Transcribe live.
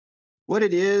What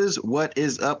it is, what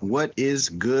is up, what is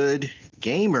good,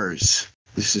 gamers?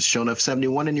 This is Shonuff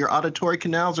 71, and your auditory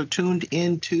canals are tuned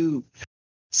into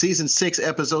Season 6,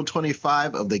 Episode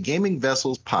 25 of the Gaming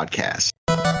Vessels podcast.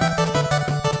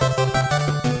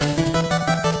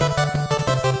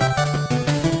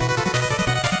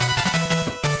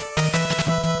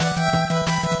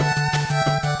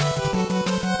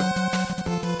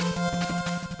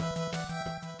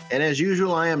 And as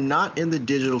usual, I am not in the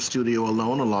digital studio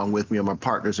alone. Along with me are my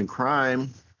partners in crime.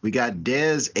 We got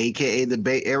Dez, aka the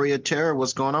Bay Area Terror.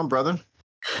 What's going on, brother?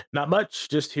 Not much,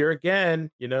 just here again,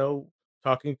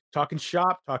 talking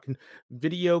shop, talking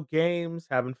video games,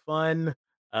 having fun,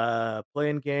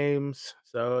 playing games.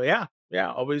 So yeah,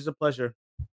 always a pleasure.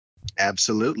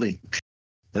 Absolutely.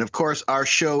 And of course, our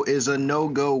show is a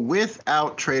no-go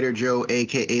without Trader Joe,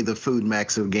 aka the Food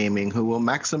Max of Gaming, who will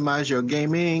maximize your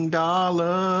gaming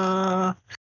dollar.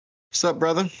 What's up,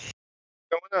 brother?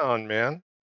 Going on, man?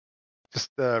 Just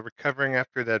recovering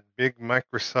after that big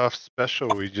Microsoft special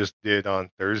we just did on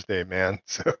Thursday, man.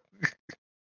 So,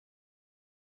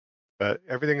 but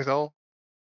everything's all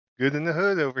good in the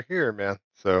hood over here, man.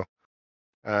 So,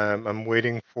 I'm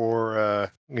waiting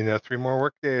for 3 more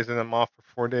work days, and I'm off for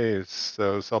 4 days.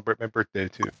 So celebrate my birthday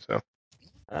too. So,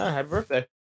 Happy birthday!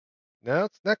 now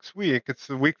it's next week. It's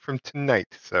a week from tonight.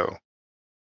 So,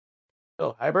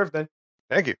 Oh, happy birthday!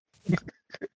 thank you.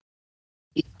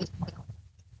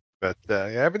 But yeah,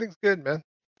 everything's good, man.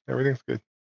 Everything's good.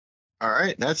 All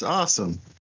right, that's awesome.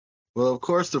 Well, of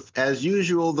course, as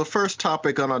usual, the first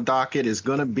topic on our docket is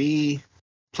going to be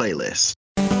playlists.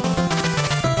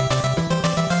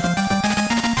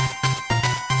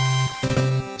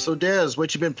 So, Dez,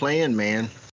 what you been playing, man?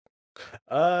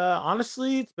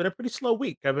 Honestly, it's been a pretty slow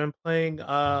week. I've been playing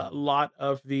a lot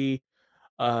of the,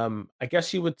 I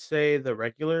guess you would say the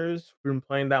regulars. We've been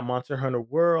playing that Monster Hunter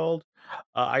World,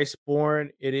 Iceborne.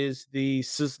 It is the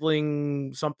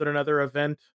sizzling something or another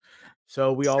event.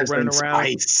 So we all running Sizzling around.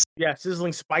 Spice. Yeah,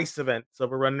 sizzling spice event. So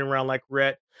we're running around like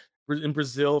we're in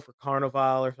Brazil for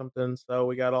Carnival or something. So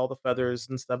we got all the feathers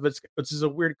and stuff. Which is a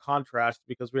weird contrast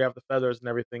because we have the feathers and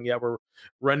everything. Yeah, we're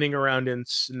running around in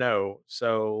snow.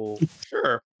 So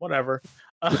sure, whatever.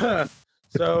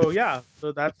 So yeah,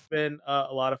 so that's been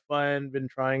a lot of fun. Been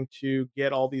trying to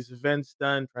get all these events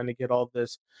done, trying to get all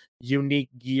this unique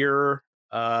gear.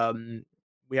 Um,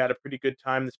 we had a pretty good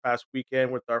time this past weekend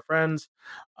with our friends,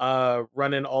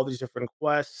 running all these different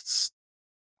quests.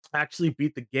 Actually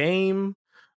beat the game.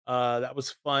 That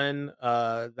was fun.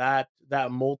 That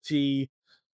multi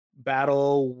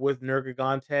battle with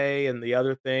Nergigante and the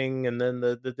other thing, and then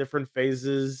the different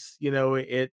phases.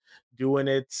 It doing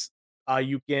its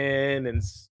Ayukin and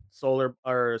solar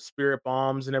or spirit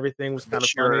bombs and everything was kind of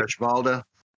funny. Valda.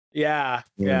 Yeah,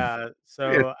 Yeah. yeah. It's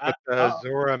So with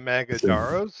Zora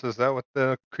Magadaros. Is that what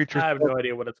the creature's I have called? no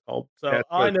idea what it's called. So That's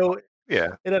all what I it's know, called.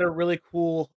 Yeah. it had a really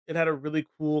cool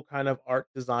kind of art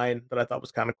design that I thought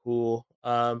was kind of cool.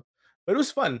 But it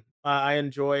was fun. I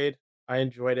enjoyed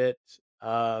it.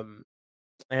 Um,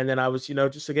 and then I was,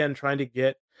 just again trying to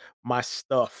get my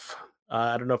stuff.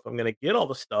 I don't know if I'm gonna get all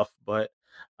the stuff, but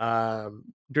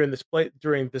during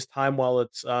this time while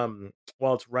it's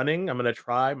running, I'm gonna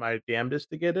try my damnedest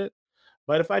to get it.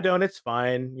 But if I don't, it's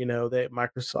fine.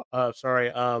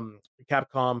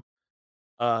 Capcom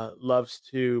loves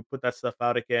to put that stuff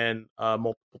out again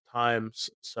multiple times,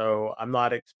 so I'm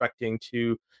not expecting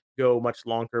to go much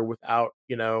longer without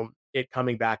it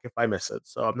coming back if I miss it.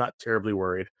 So I'm not terribly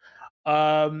worried.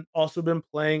 Also been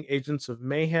playing Agents of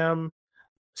Mayhem.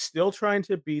 Still trying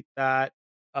to beat that.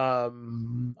 I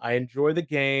enjoy the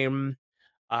game.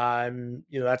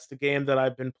 That's the game that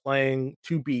I've been playing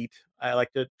to beat. I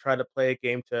like to try to play a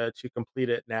game to complete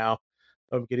it now.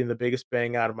 I'm getting the biggest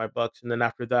bang out of my bucks, and then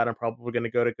after that, I'm probably going to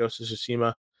go to Ghost of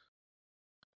Tsushima.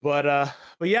 But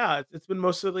yeah, it's been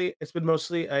mostly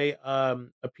a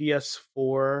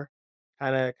PS4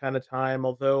 kind of time.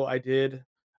 Although I did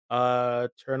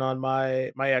turn on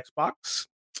my Xbox,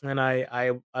 and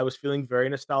I was feeling very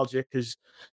nostalgic because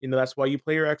that's why you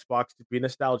play your Xbox, to be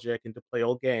nostalgic and to play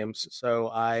old games. So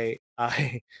I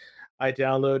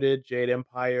downloaded Jade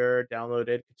Empire,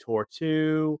 downloaded Couture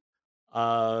 2,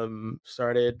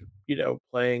 started,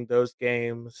 playing those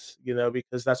games,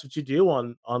 because that's what you do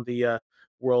on the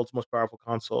world's most powerful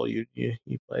console. You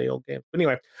play old games. But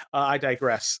anyway, I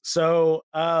digress. So,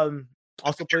 also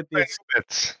played Playing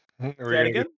this. Ubits. Or Say it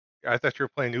again. I thought you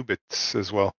were playing Ubits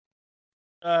as well.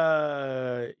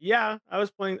 Yeah, I was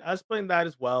playing that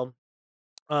as well.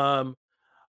 Um,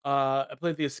 I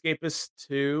played The Escapist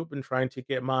 2. Been trying to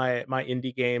get my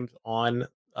indie games on.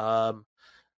 Um,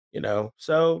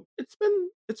 So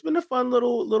it's been a fun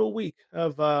little week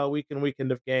of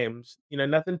weekend of games.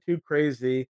 Nothing too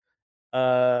crazy.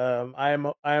 I'm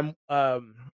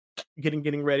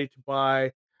getting ready to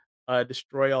buy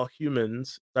Destroy All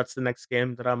Humans. That's the next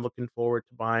game that I'm looking forward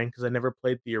to buying because I never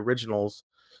played the originals.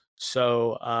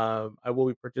 So I will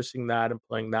be purchasing that and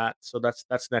playing that. So that's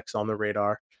next on the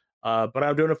radar. But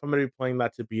I don't know if I'm going to be playing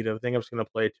that to beat it. I think I'm just going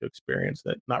to play it to experience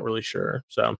it. Not really sure.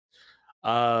 So,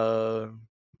 uh,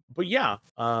 but yeah.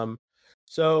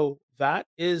 So that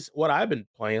is what I've been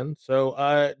playing.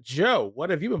 So, Joe, what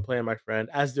have you been playing, my friend?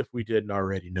 As if we didn't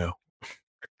already know.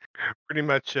 Pretty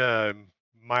much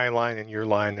my line and your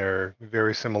line are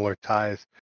very similar ties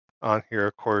on here.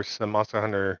 Of course, the Monster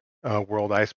Hunter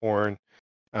World Iceborne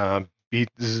beat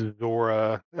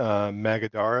Zora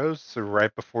Magadaros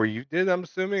right before you did. I'm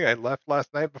assuming I left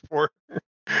last night before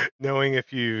knowing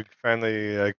if you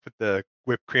finally put the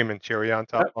whipped cream and cherry on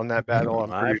top Yep. on that battle.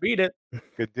 I'm I pretty beat it.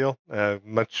 good deal.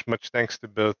 Much thanks to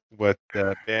both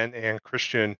Ben and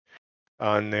Christian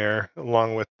on there,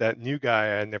 along with that new guy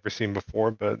I had never seen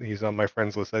before, but he's on my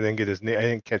friends list. I didn't get his name. I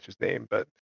didn't catch his name, but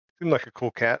seemed like a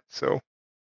cool cat. So,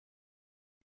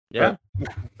 but Yeah.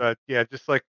 but yeah, just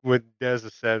like what Des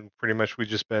has said, pretty much we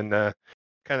just been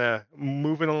kind of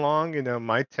moving along.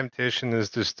 My temptation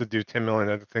is just to do 10 million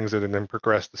other things that then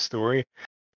progress the story.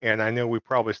 And I know we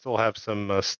probably still have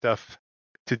some stuff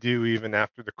to do even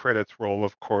after the credits roll,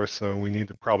 of course. So we need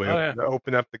to probably Oh yeah.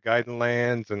 open up the Guiding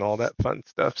Lands and all that fun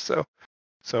stuff. So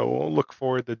we'll look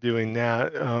forward to doing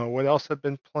that. What else I've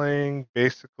been playing?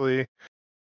 Basically,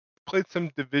 played some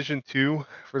Division 2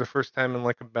 for the first time in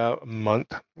like about a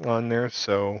month on there.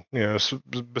 So,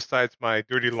 besides my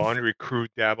dirty laundry crew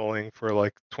dabbling for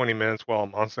like 20 minutes while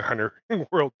Monster Hunter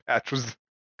World patch was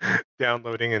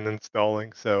downloading and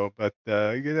installing. So, but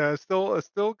I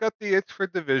still got the itch for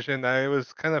Division. I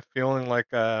was kind of feeling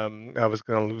like I was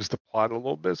going to lose the plot a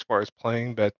little bit as far as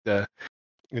playing, but the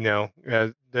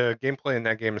gameplay in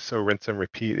that game is so rinse and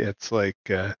repeat. It's like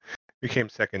became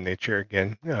second nature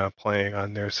again playing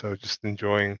on there. So just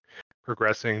enjoying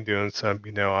progressing, doing some,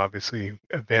 obviously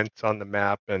events on the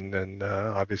map, and then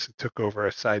obviously took over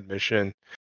a side mission,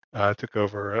 took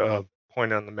over a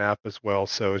point on the map as well.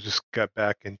 So just got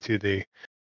back into the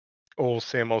old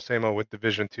same old with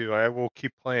Division 2. I will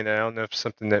keep playing. I don't know if it's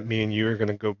something that me and you are going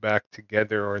to go back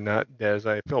together or not, Des.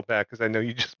 I feel bad because I know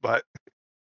you just bought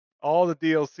all the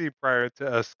DLC prior to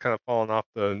us kind of falling off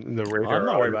the I'm radar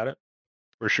not worried about it.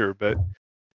 for sure. But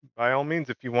by all means,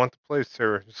 if you want to play,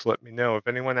 sir, just let me know. If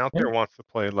anyone out there Yeah. wants to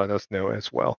play, let us know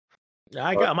as well.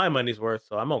 I But got my money's worth,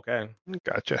 so I'm okay.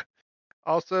 gotcha.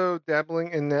 Also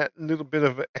dabbling in that little bit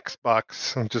of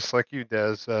Xbox, just like you,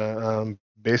 Des.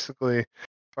 Basically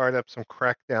fired up some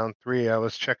Crackdown 3. I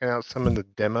was checking out some of the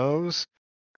demos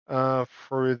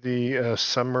for the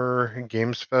Summer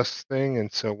Games Fest thing,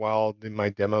 and so while my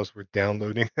demos were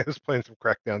downloading, I was playing some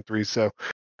Crackdown 3. So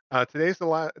tonight's the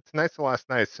last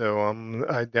night. So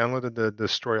I downloaded the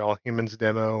Destroy All Humans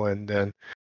demo, and then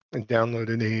I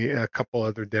downloaded a couple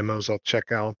other demos I'll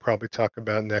check out. I'll probably talk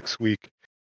about next week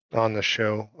on the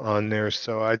show on there.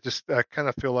 So I kind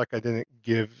of feel like I didn't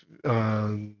give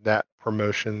that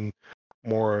promotion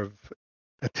more of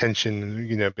attention,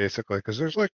 basically, because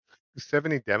there's like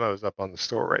 70 demos up on the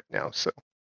store right now. So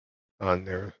on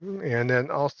there, and then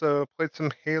also played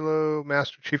some Halo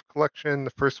Master Chief Collection,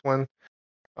 the first one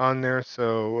on there.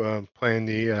 So playing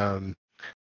the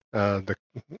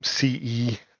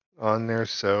CE on there.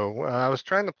 So I was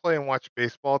trying to play and watch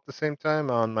baseball at the same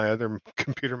time on my other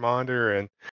computer monitor, and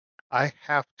I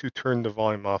have to turn the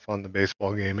volume off on the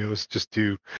baseball game. It was just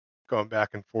too going back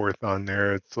and forth on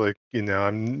there. It's like,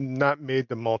 I'm not made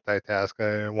to multitask.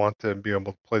 I want to be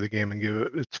able to play the game and give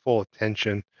it its full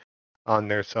attention on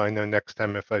there. So I know next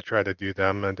time if I try to do that,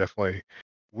 I'm going to definitely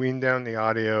wean down the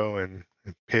audio and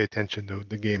pay attention to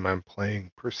the game I'm playing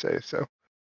per se. So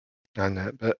on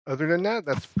that. But other than that,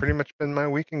 that's pretty much been my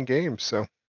week in games. So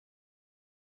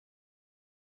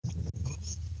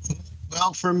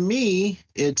Well, for me,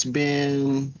 it's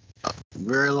been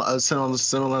very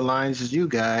similar lines as you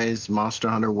guys. Monster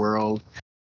Hunter World,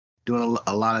 doing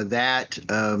a lot of that.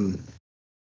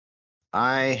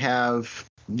 I have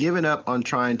given up on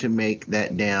trying to make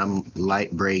that damn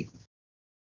light bow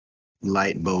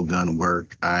gun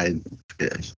work.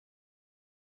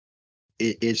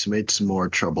 It's more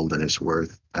trouble than it's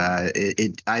worth. I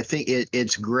think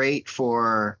it's great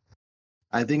for.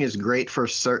 I think it's great for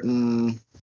certain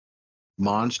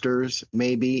monsters,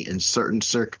 maybe in certain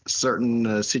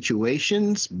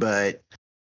situations, but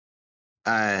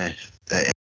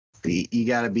you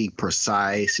got to be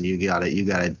precise, and you got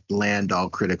to land all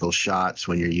critical shots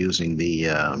when you're using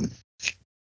the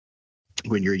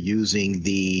when you're using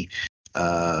the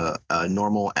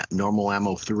normal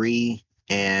ammo 3,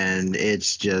 and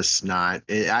it's just not.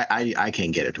 I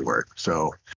can't get it to work.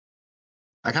 So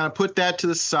I kind of put that to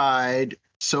the side.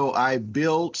 So I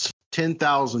built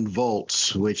 10,000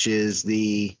 volts, which is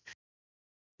the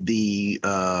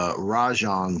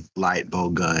Rajon light bow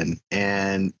gun,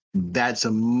 and that's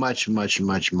a much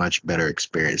better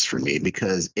experience for me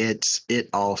because it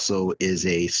also is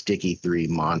a sticky 3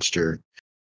 monster.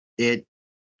 It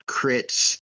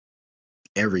crits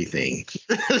everything.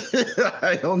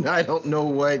 I don't know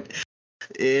what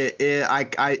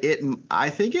I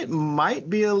think it might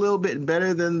be a little bit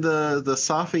better than the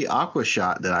Safi Aqua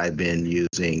Shot that I've been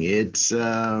using. It's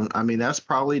I mean, that's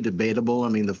probably debatable. I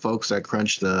mean, the folks that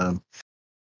crunch the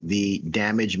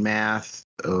damage math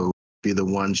be the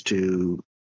ones to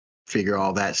figure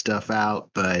all that stuff out,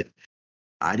 but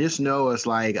I just know it's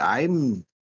like I'm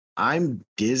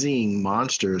dizzying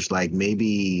monsters like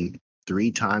maybe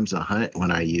 3 times a hunt when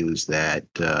I use that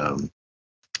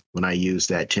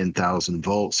 10,000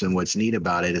 volts. And what's neat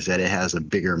about it is that it has a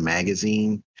bigger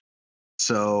magazine.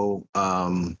 So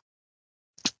I'm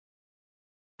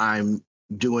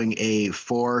doing a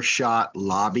 4-shot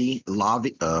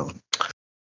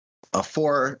a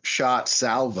 4-shot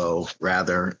salvo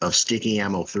rather of sticky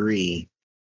ammo 3,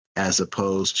 as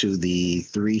opposed to the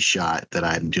 3-shot that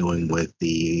I'm doing with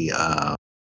the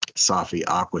Safi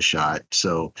Aqua Shot.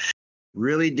 So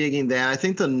really digging that. I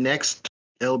think the next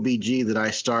LBG that I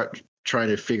start trying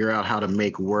to figure out how to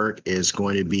make work is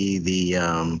going to be the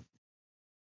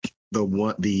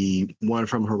one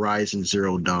from Horizon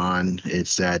Zero Dawn.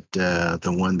 It's that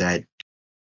the one that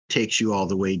takes you all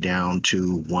the way down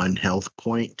to 1 health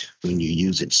point when you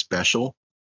use it special.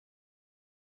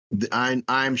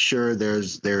 I'm sure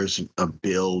there's a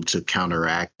build to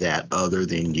counteract that other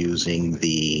than using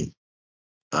the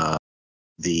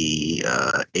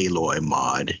Aloy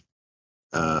mod.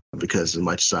 Because as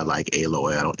much as I like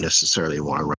Aloy, I don't necessarily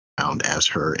want to run around as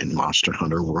her in Monster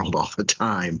Hunter World all the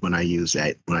time when I use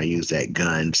that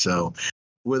gun. So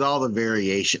with all the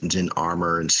variations in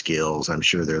armor and skills, I'm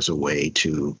sure there's a way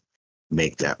to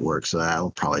make that work. So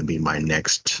that'll probably be my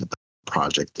next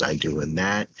project that I do in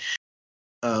that.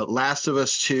 Last of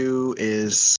Us 2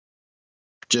 is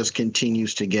just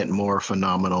continues to get more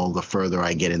phenomenal the further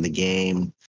I get in the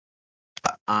game.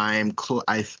 I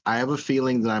have a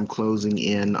feeling that I'm closing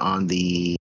in on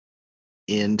the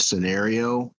end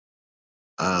scenario.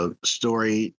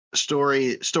 Storylines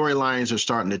are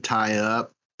starting to tie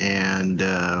up, and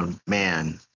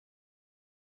man,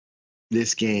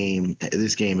 this game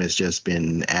has just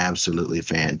been absolutely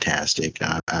fantastic.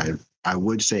 I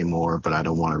would say more, but I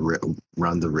don't want to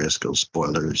run the risk of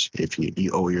spoilers if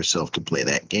you owe yourself to play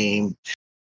that game.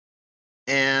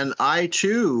 And I,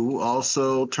 too,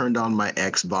 also turned on my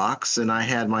Xbox, and I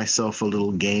had myself a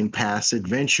little Game Pass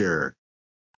adventure.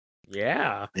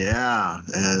 Yeah. Yeah.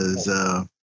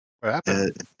 What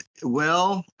happened?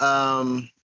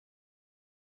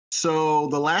 So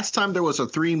the last time there was a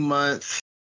 3-month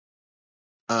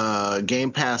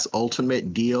Game Pass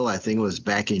Ultimate deal, I think it was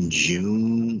back in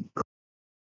June, or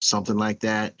something like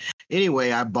that.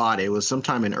 Anyway, I bought it. It was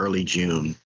sometime in early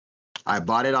June. I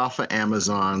bought it off of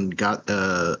Amazon, got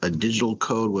a digital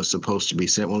code was supposed to be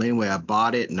sent. Well, anyway, I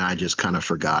bought it and I just kind of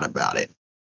forgot about it.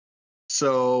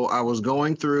 So I was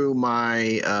going through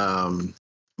my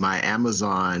my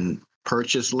Amazon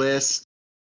purchase list,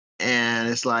 and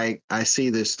it's like I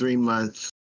see this 3-month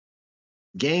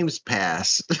Games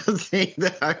Pass thing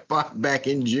that I bought back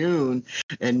in June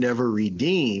and never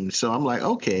redeemed. So I'm like,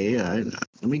 okay,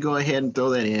 let me go ahead and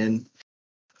throw that in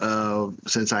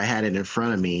since I had it in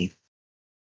front of me.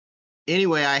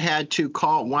 Anyway, I had to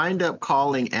wind up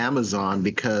calling Amazon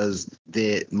because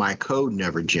my code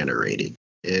never generated.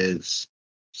 It's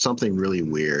something really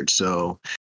weird. So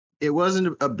it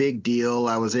wasn't a big deal.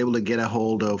 I was able to get a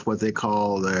hold of what they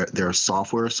call their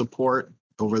software support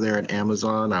over there at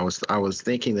Amazon. I was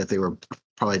thinking that they were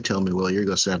probably telling me, well, you're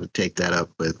going to have to take that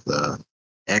up with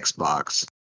Xbox.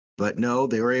 But no,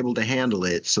 they were able to handle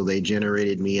it. So they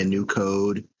generated me a new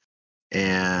code.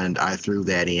 And I threw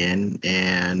that in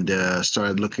and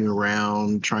started looking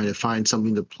around, trying to find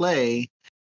something to play.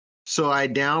 So I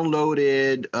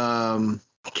downloaded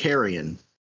Carrion.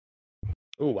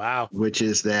 Oh, wow. Which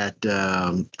is that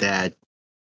kind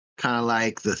of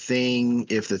like The Thing.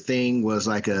 If The Thing was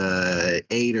like a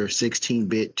 8 or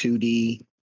 16-bit 2D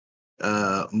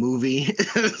movie,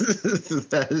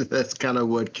 that's kind of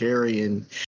what Carrion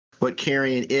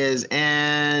is.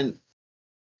 And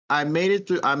I made it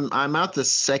through. I'm out the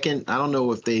second. I don't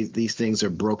know if these things are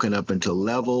broken up into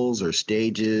levels or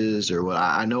stages or what.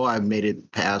 I know I've made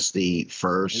it past the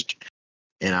first.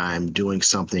 and I'm doing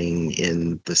something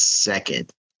in the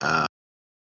second,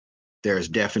 there's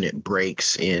definite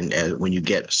breaks in when you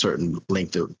get a certain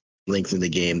length in the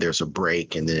game. There's a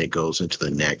break, and then it goes into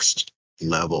the next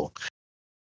level.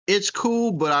 It's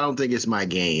cool, but I don't think it's my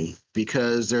game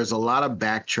because there's a lot of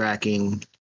backtracking.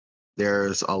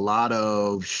 There's a lot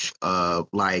of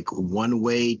like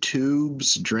one-way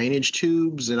tubes, drainage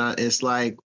tubes, and it's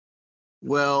like,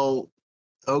 well,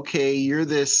 okay, you're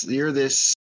this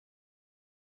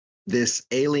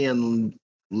alien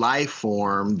life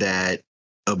form that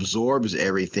absorbs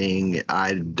everything.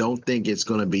 I don't think it's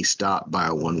going to be stopped by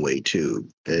a one-way tube.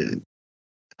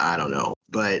 I don't know,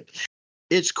 but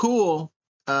it's cool.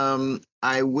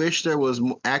 I wish there was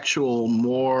actual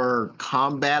more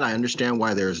combat. I understand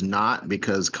why there's not,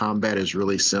 because combat is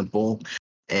really simple,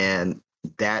 and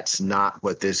that's not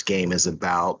what this game is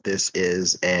about. This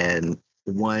is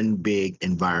one big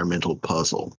environmental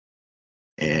puzzle,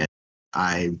 and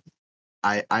I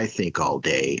think all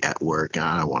day at work.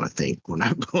 I don't want to think when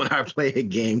I play a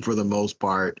game for the most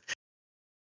part,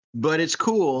 but it's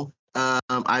cool.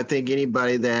 I think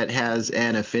anybody that has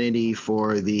an affinity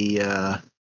for the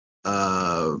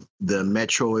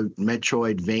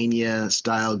Metroidvania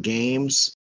style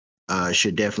games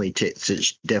should definitely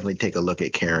take a look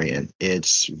at Carrion.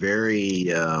 It's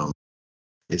very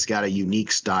it's got a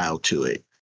unique style to it.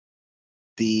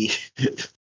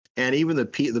 And even the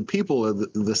people,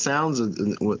 the sounds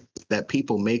that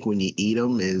people make when you eat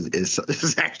them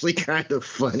is actually kind of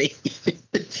funny.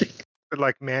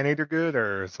 Like Maneater good,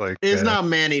 or it's like it's not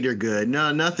Maneater good.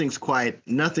 No, nothing's quite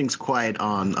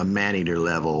on a Maneater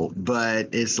level, but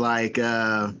it's like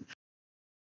there's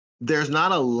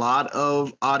not a lot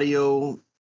of audio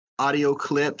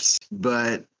clips,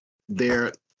 but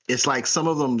it's like some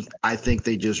of them I think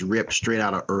they just ripped straight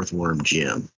out of Earthworm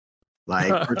Jim.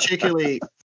 Like particularly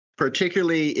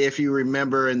if you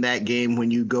remember in that game when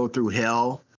you go through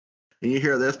hell and you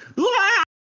hear this,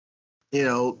 you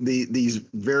know,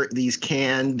 these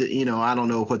canned, you know, I don't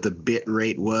know what the bit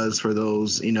rate was for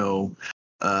those, you know,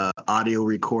 audio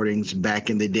recordings back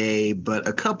in the day, but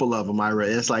a couple of them I read,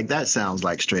 it's like that sounds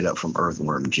like straight up from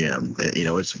Earthworm Jim. You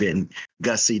know, it's been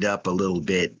gussied up a little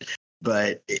bit,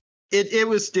 but it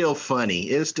was still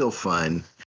funny. It was still fun.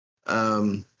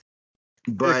 But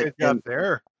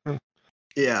there.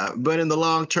 Yeah, but in the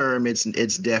long term, it's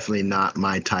definitely not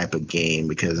my type of game,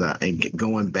 because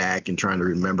going back and trying to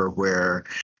remember where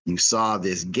you saw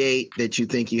this gate that you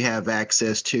think you have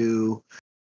access to.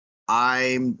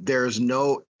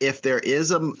 If there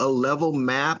is a level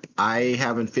map, I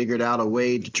haven't figured out a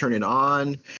way to turn it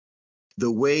on.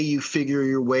 The way you figure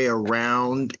your way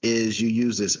around is you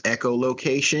use this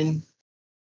echolocation,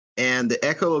 and the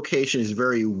echolocation is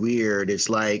very weird. It's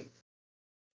like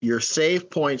your save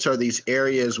points are these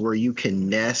areas where you can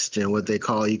nest, and what they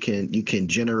call you can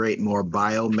generate more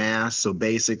biomass. So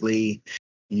basically,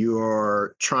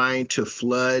 you're trying to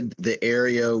flood the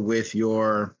area with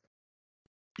your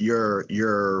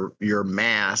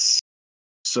mass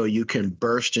so you can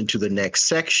burst into the next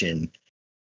section.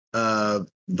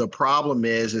 The problem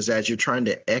is as you're trying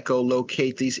to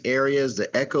echolocate these areas, the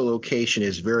echolocation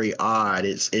is very odd.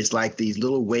 It's like these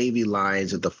little wavy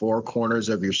lines at the four corners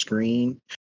of your screen.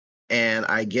 And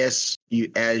I guess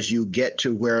as you get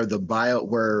to where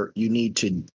you need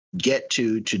to get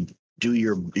to do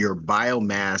your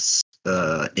biomass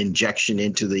injection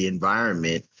into the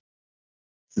environment,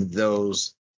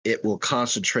 it will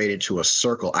concentrate into a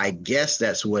circle. I guess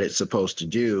that's what it's supposed to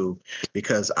do,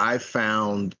 because I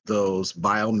found those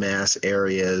biomass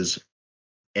areas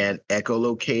and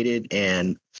echolocated,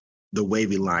 and the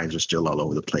wavy lines are still all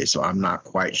over the place. So I'm not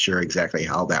quite sure exactly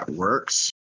how that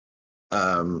works.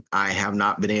 I have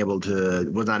not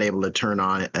was not able to turn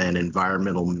on an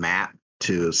environmental map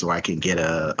so I can get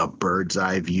a bird's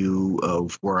eye view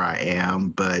of where I am,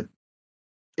 but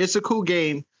it's a cool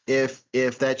game. If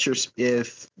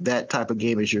that type of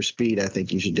game is your speed, I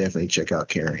think you should definitely check out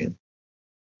Carrion.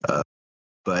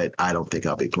 But I don't think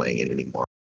I'll be playing it anymore.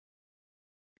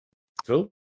 Cool.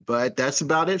 But that's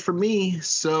about it for me.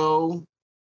 So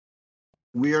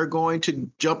we are going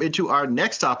to jump into our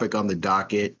next topic on the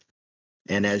docket.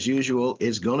 And as usual,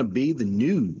 it's going to be the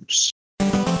news.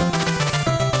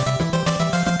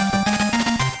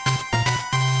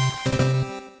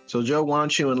 So, Joe, why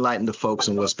don't you enlighten the folks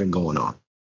on what's been going on?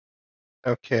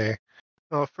 Okay.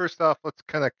 Well, first off, let's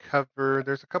kind of cover.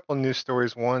 There's a couple of news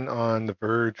stories, one on The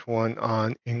Verge, one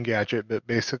on Engadget, but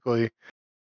basically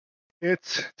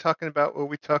it's talking about what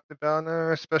we talked about in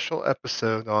our special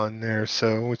episode on there.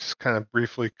 So we just kind of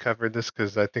briefly covered this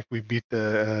because I think we beat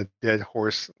the dead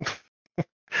horse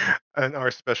in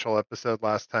our special episode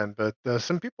last time. But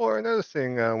some people are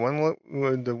noticing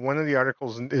one of the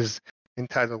articles is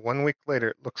entitled "1 week later,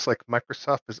 it looks like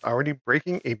Microsoft is already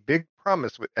breaking a big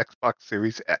promise with Xbox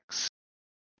Series X."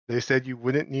 They said you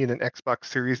wouldn't need an Xbox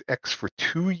Series X for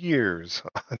 2 years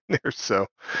on there.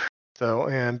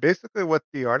 And basically what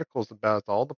the article is about is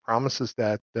all the promises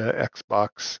that the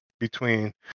Xbox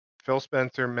between Phil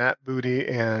Spencer, Matt Booty,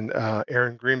 and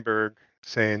Aaron Greenberg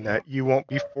saying that you won't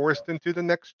be forced into the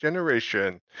next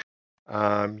generation.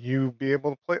 You'll be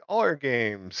able to play all our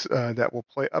games that will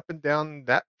play up and down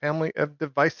that family of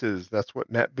devices. That's what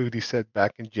Matt Booty said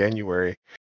back in January.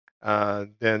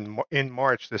 Then in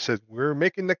March, they said, we're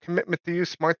making the commitment to use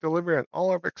smart delivery on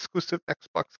all of our exclusive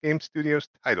Xbox Game Studios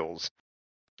titles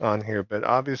on here. But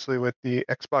obviously with the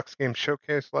Xbox Game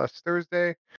Showcase last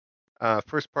Thursday,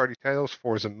 first party titles,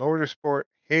 Forza Motorsport,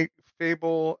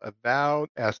 Fable, Avowed,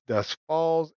 As Dusk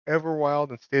Falls, Everwild,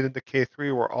 and State of Decay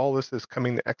 3, where all this is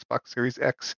coming to Xbox Series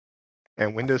X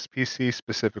and Windows PC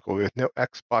specifically, with no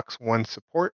Xbox One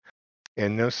support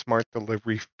and no smart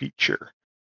delivery feature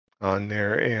on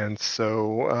there. And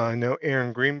so I know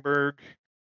Aaron Greenberg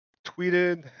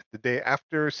tweeted the day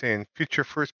after saying future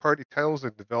first party titles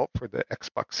are developed for the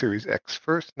Xbox Series X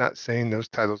first, not saying those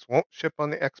titles won't ship on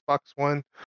the Xbox One,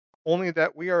 only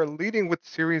that we are leading with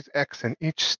Series X and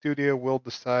each studio will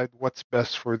decide what's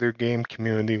best for their game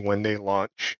community when they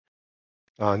launch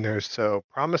on there. So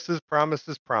promises.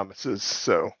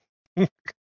 So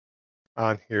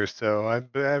on here. So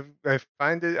I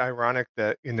find it ironic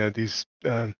that, these,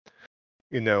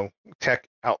 tech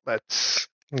outlets,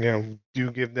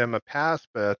 do give them a pass,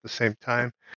 but at the same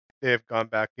time, they have gone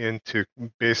back in to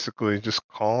basically just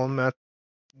call them at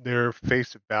their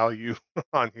face value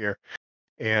on here.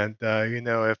 And,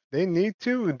 if they need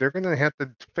to, they're going to have to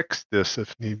fix this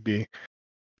if need be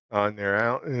on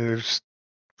there. There's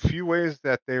a few ways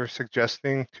that they're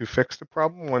suggesting to fix the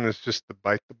problem. One is just to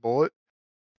bite the bullet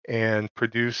and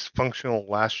produce functional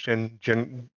last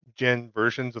gen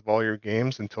versions of all your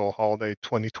games until holiday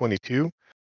 2022.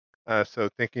 So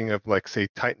thinking of say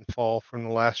Titanfall from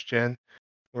the last gen,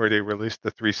 where they released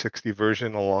the 360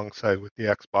 version alongside with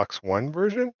the Xbox One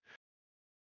version,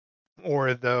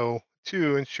 or though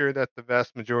to ensure that the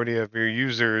vast majority of your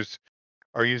users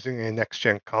are using a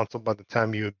next-gen console by the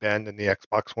time you abandon the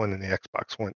Xbox One and the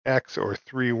Xbox One X, or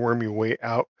 3 worm your way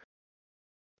out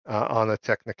on a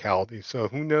technicality. So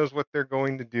who knows what they're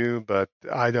going to do, but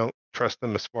I don't trust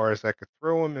them as far as I could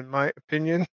throw them, in my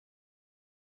opinion.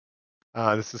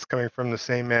 This is coming from the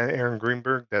same man, Aaron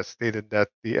Greenberg, that stated that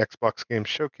the Xbox Game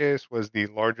Showcase was the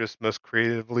largest, most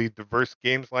creatively diverse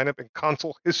games lineup in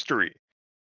console history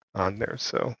on there.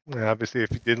 So obviously,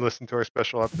 if you did listen to our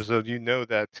special episode, you know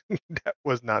that that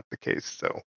was not the case.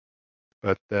 So,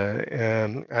 but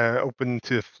I open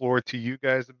to the floor to you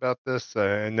guys about this.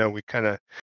 I know we kind of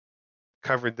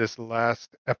covered this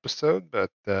last episode, but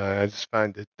I just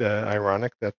find it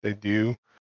ironic that they do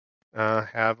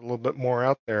have a little bit more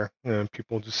out there.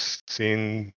 People just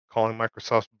calling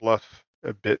Microsoft's bluff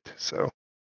a bit. So,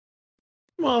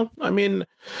 well, I mean,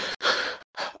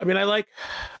 I like.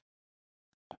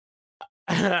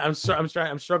 I'm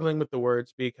struggling with the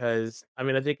words because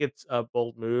I think it's a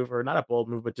bold move, or not a bold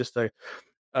move, but just a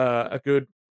good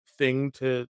thing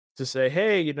to say.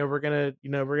 Hey, we're gonna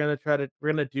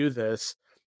do this,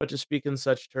 but to speak in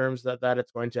such terms that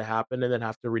it's going to happen and then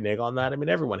have to renege on that. I mean,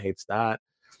 everyone hates that,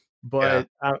 yeah.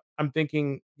 but I'm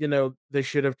thinking, they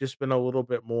should have just been a little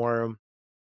bit more.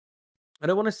 I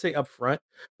don't want to say upfront,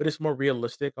 but it's more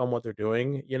realistic on what they're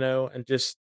doing, and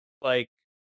just like,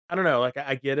 I don't know, like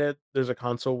I get it. There's a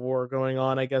console war going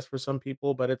on, I guess, for some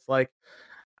people, but it's like,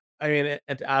 I mean,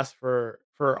 and to ask for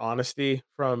honesty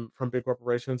from big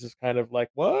corporations is kind of like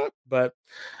what? But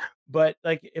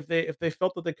like if they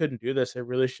felt that they couldn't do this, they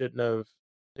really shouldn't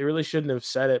have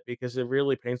said it, because it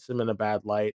really paints them in a bad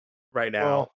light right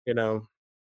now, Well,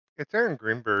 it's Aaron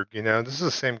Greenberg. This is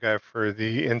the same guy for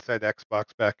the Inside Xbox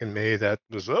back in May that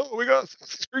was, we got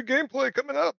Assassin's Creed gameplay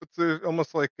coming up. It's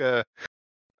almost like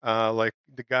like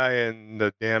the guy in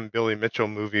the damn Billy Mitchell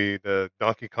movie, the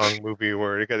Donkey Kong movie,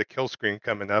 where they got a kill screen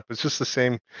coming up. It's just the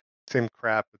same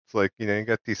crap. It's like, you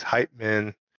got these hype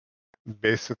men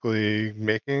basically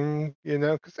making,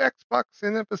 because Xbox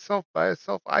in of itself by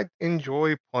itself, I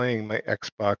enjoy playing my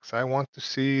Xbox. I want to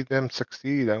see them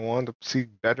succeed. I want to see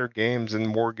better games and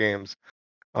more games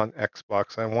on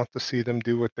Xbox. I want to see them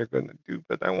do what they're going to do,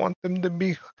 but I want them to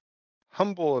be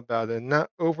humble about it, not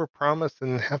overpromise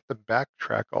and have to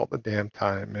backtrack all the damn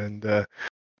time. And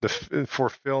for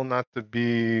Phil not to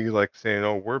be like saying,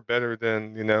 "Oh, we're better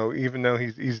than," even though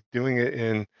he's doing it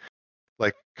in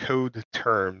like code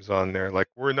terms on there, like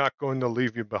we're not going to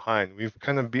leave you behind. We've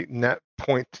kind of beaten that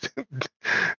point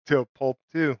to a pulp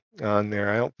too on there.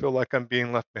 I don't feel like I'm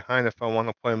being left behind if I want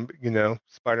to play,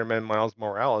 Spider-Man Miles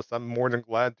Morales. I'm more than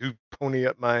glad to pony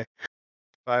up my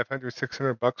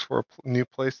 $500-$600 for a new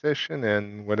PlayStation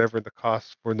and whatever the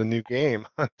cost for the new game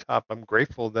on top. I'm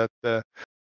grateful that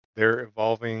they're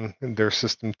evolving their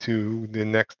system to the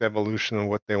next evolution of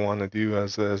what they want to do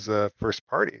as a first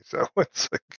party. So it's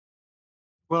like,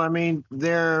 Well, I mean,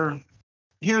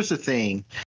 here's the thing.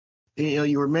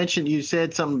 You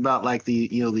said something about like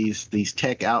these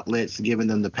tech outlets giving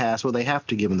them the pass. Well, they have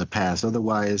to give them the pass,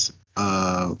 otherwise,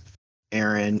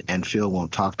 Aaron and Phil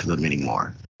won't talk to them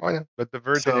anymore. oh yeah, but the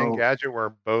Virgin and Gadget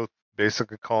were both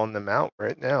basically calling them out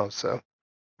right now. So,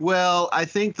 well, I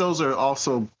think those are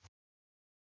also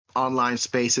online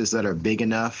spaces that are big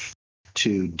enough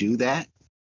to do that.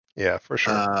 yeah, for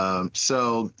sure.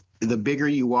 So the bigger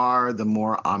you are, the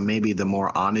more maybe the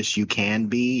more honest you can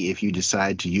be if you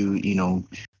decide to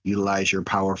utilize your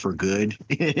power for good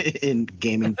in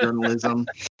gaming journalism,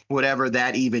 whatever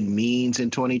that even means in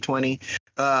 2020.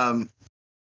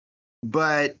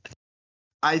 But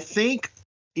I think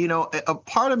a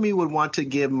part of me would want to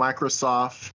give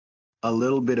Microsoft a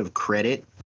little bit of credit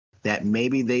that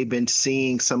maybe they've been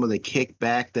seeing some of the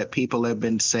kickback that people have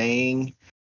been saying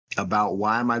about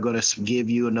why am I going to give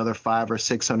you another $500 or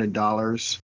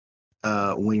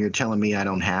 $600 when you're telling me I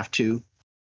don't have to.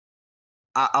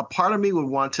 A part of me would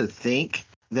want to think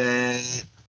that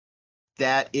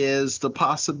that is the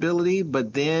possibility,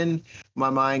 but then my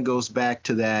mind goes back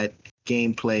to that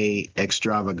gameplay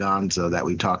extravaganza that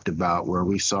we talked about where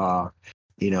we saw,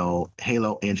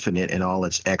 Halo Infinite and all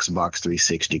its Xbox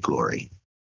 360 glory.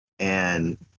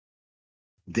 And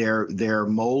they're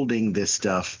molding this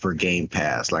stuff for Game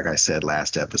Pass, like I said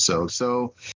last episode.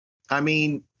 So, I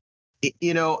mean,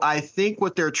 I think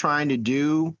what they're trying to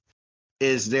do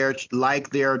is they're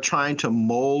trying to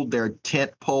mold their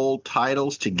tentpole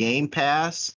titles to Game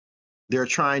Pass. They're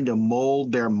trying to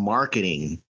mold their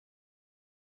marketing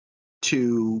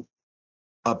to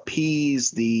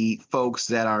appease the folks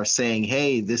that are saying,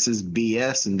 hey, this is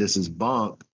BS and this is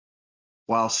bunk,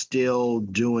 while still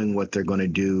doing what they're going to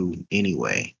do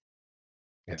anyway.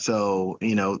 Yeah. So,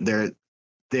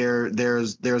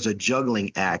 there's a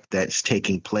juggling act that's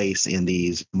taking place in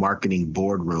these marketing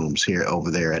boardrooms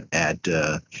over there at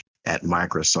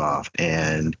Microsoft.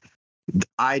 And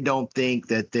I don't think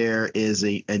that there is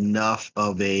I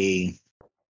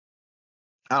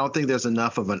don't think there's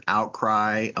enough of an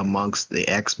outcry amongst the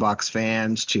Xbox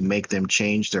fans to make them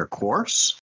change their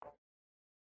course.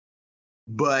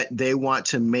 But they want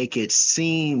to make it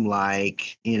seem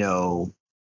like,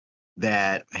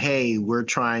 that, hey, we're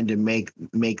trying to make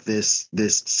this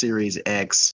Series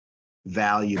X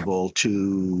valuable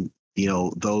to,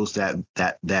 those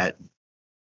that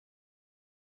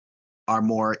are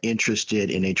more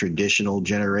interested in a traditional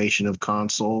generation of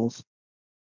consoles,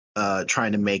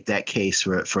 trying to make that case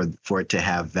for it to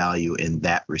have value in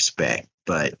that respect.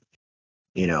 But,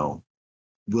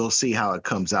 we'll see how it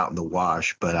comes out in the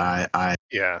wash. But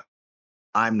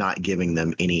I'm not giving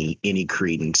them any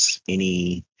credence,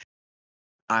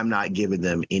 I'm not giving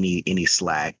them any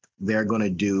slack. They're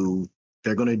going to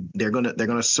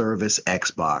service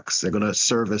Xbox. They're going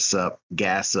to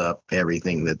gas up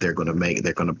everything that they're going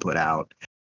to put out.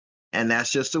 And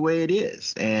that's just the way it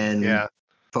is. And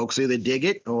folks either dig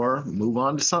it or move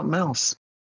on to something else.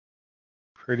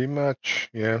 Pretty much,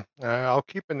 yeah. I'll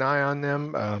keep an eye on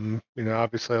them.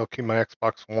 Obviously I'll keep my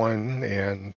Xbox One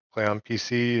and play on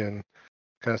PC and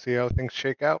kind of see how things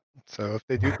shake out. So if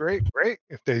they do great.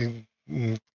 If they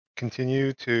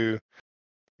continue to,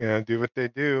 do what they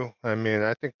do, I mean,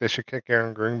 I think they should kick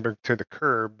Aaron Greenberg to the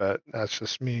curb, but that's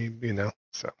just me,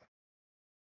 so.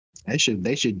 They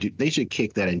should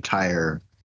kick that entire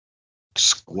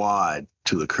squad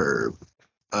to the curb.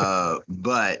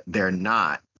 But they're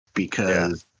not,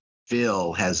 because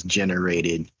Phil has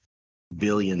generated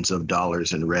billions of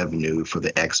dollars in revenue for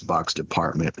the Xbox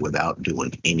department without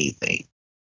doing anything.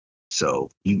 So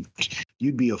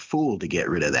you'd be a fool to get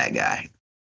rid of that guy.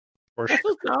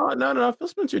 No. Phil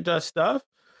Spencer does stuff.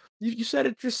 You said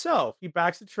it yourself. He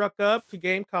backs the truck up to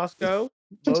Costco,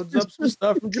 loads up some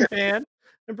stuff from Japan,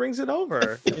 and brings it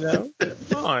over.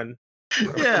 Come on.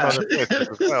 Yeah. Some other places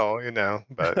as well,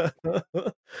 but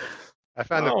I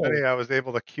found it funny. I was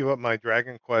able to queue up my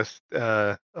Dragon Quest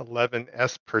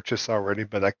 11S purchase already,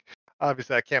 but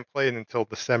obviously I can't play it until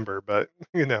December. But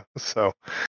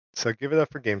so give it up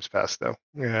for Games Pass, though.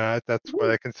 Yeah, that's what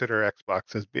I consider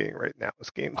Xbox as being right now, is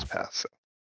Games Pass. So.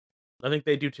 I think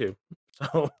they do too.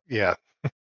 So yeah.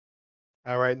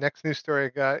 All right, next news story I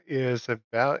got is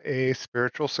about a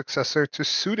spiritual successor to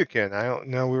Sudoku. I don't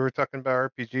know. We were talking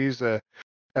about RPGs a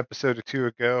episode or two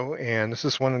ago, and this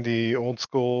is one of the old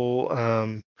school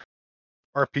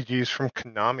RPGs from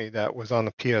Konami that was on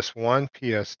the PS1,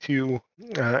 PS2,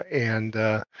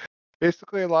 and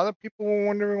basically a lot of people were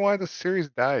wondering why the series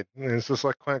died. And it's just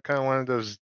like kind of one of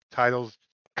those titles,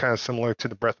 kind of similar to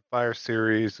the Breath of Fire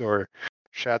series or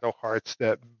Shadow Hearts,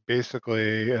 that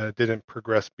basically didn't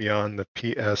progress beyond the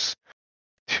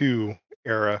PS2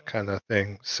 era kind of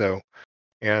thing. So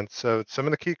some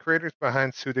of the key creators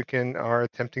behind Sudoku are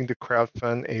attempting to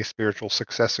crowdfund a spiritual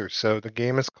successor. So the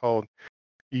game is called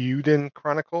Eiyuden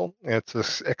Chronicle.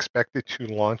 It's expected to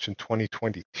launch in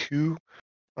 2022.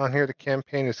 On here, the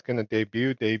campaign is going to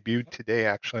debuted today,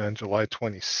 actually, on July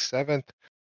 27th.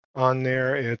 On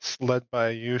there, it's led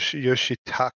by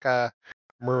Yoshitaka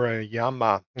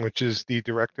Murayama, which is the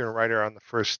director and writer on the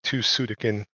first two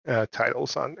Sudoku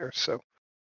titles on there.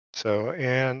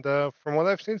 And from what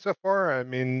I've seen so far, I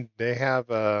mean, they have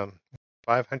a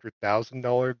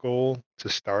 $500,000 goal to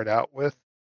start out with.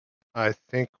 I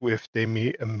think if they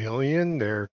meet 1 million,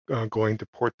 they're going to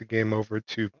port the game over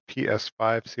to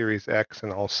PS5, Series X,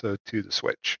 and also to the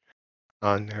Switch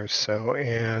on there. So,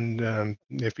 and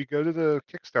if you go to the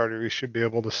Kickstarter, you should be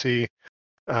able to see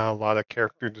a lot of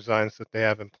character designs that they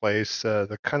have in place.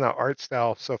 The kind of art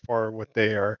style so far, what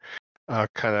they are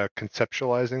kind of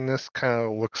conceptualizing this kind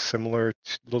of looks similar a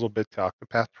little bit to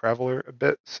Octopath Traveler a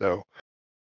bit. So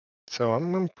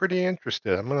I'm pretty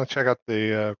interested. I'm gonna check out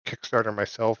the Kickstarter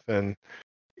myself, and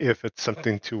if it's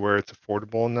something to where it's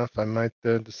affordable enough, I might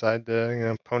decide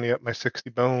to pony up my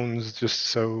 60 bones just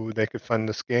so they could fund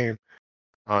this game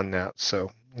on that. So,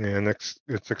 and it's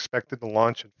expected to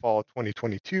launch in fall of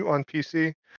 2022 on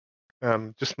PC.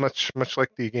 Just much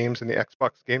like the games in the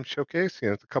Xbox Game Showcase,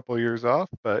 it's a couple of years off,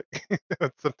 but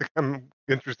it's something I'm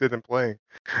interested in playing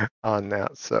on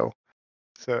that. So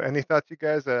any thoughts, you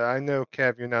guys? I know,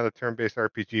 Kev, you're not a turn-based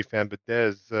RPG fan, but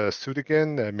Des,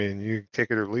 Sudoku, I mean, you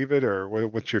take it or leave it, or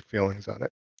what's your feelings on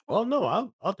it? Well,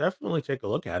 no, I'll definitely take a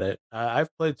look at it. I've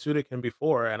played Sudoku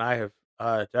before, and I have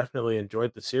definitely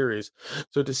enjoyed the series.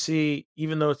 So to see,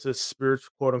 even though it's a spiritual,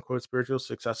 quote unquote, spiritual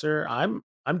successor, I'm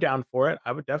down for it.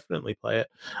 I would definitely play it.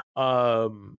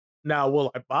 Now, will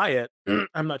I buy it?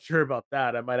 I'm not sure about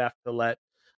that. I might have to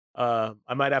I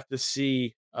might have to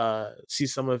see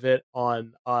some of it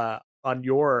on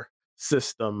your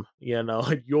system,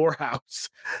 at your house.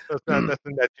 So it's not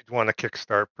nothing that you'd want to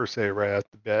kickstart per se right at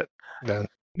the bat, then.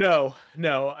 No,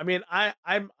 no. I mean,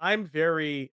 I'm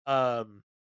very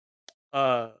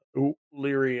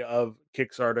leery of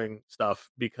kickstarting stuff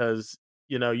because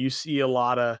you see a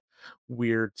lot of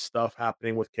weird stuff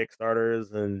happening with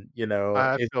Kickstarters, and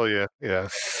I it feel you. Yeah.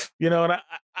 and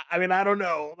I mean, I don't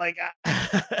know, like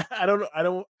I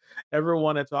don't ever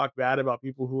want to talk bad about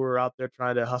people who are out there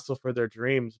trying to hustle for their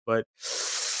dreams, but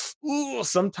ooh,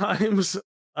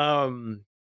 um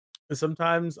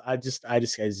sometimes I just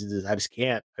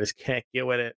can't get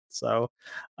with it. So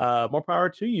more power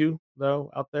to you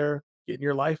though, out there getting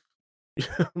your life.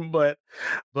 but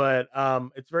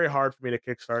it's very hard for me to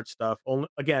kickstart stuff,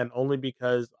 only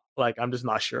because like I'm just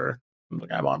not sure.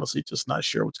 Like I'm honestly just not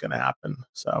sure what's gonna happen.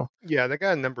 So Yeah, they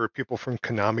got a number of people from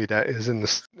Konami that is in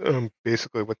this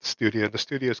basically with the studio. The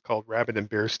studio is called Rabbit and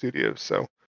Bear Studios. So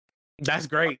that's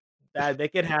great. That they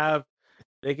could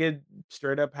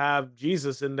straight up have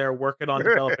Jesus in there working on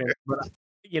developing. But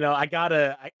I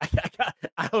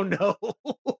don't know,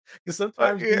 because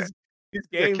sometimes yeah, these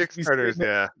yeah, games be Kickstarters. sitting,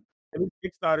 Yeah, these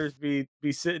Kickstarters be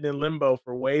sitting in limbo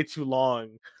for way too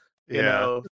long.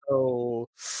 yeah. So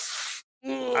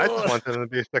I just ugh. want them to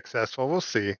be successful. We'll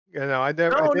see. I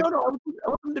never. I No, did. no, no. I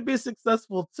want them to be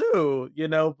successful too,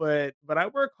 but I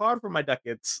work hard for my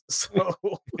ducats. So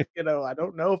I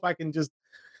don't know if I can just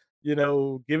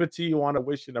give it to you on a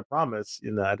wish and a promise.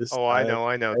 I just Oh, I know.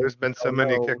 I know. I There's been so don't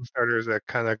many know. Kickstarters that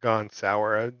kind of gone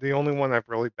sour. The only one I've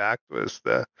really backed was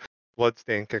the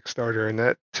Bloodstain Kickstarter, and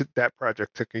that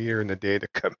project took a year and a day to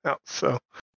come out. So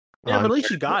Yeah, but on at least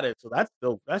you got it. So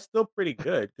that's still pretty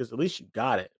good because at least you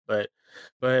got it. But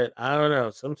I don't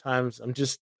know. Sometimes I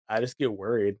just get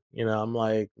worried. I'm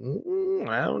like,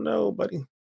 I don't know, buddy.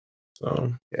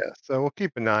 So Yeah, so we'll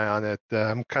keep an eye on it.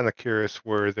 I'm kind of curious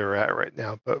where they're at right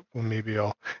now, but maybe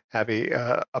I'll have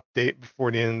a update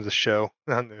before the end of the show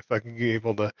on if I can be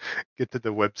able to get to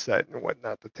the website and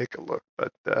whatnot to take a look.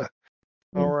 But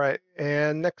all mm, right,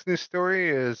 and next news story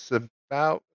is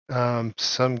about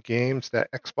some games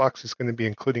that Xbox is going to be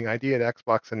including. ID at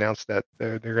Xbox announced that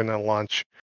they're going to launch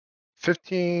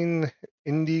 15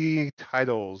 indie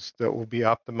titles that will be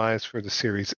optimized for the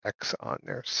Series X on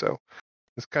there. So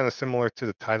It's kind of similar to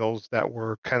the titles that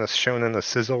were kind of shown in the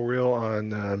sizzle reel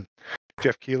on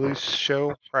Jeff Keighley's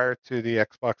show prior to the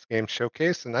Xbox Game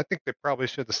Showcase, and I think they probably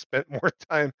should have spent more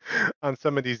time on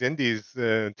some of these indies,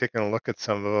 taking a look at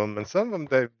some of them, and some of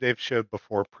them they've showed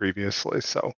before previously.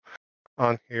 So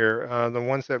on here, the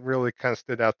ones that really kind of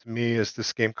stood out to me is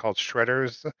this game called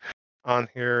Shredders on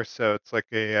here. So it's like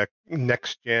a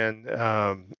next gen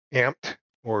amped,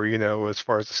 or as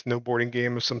far as a snowboarding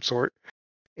game of some sort.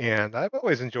 And I've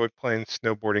always enjoyed playing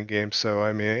snowboarding games. So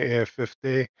I mean, if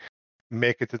they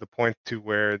make it to the point to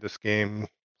where this game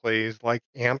plays like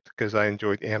Amped, because I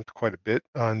enjoyed Amped quite a bit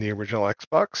on the original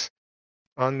Xbox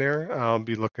on there, I'll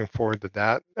be looking forward to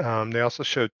that. They also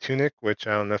showed Tunic, which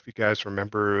I don't know if you guys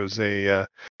remember, it was a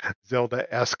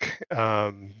Zelda-esque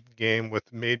game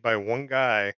made by one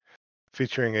guy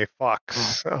featuring a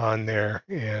fox on there,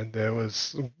 and it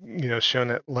was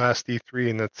shown at last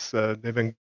E3, and it's they've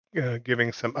been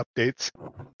giving some updates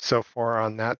so far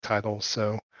on that title,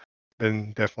 so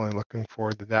been definitely looking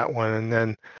forward to that one. And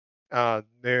then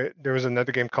there was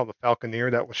another game called The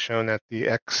Falconeer that was shown at the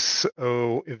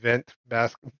XO event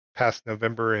past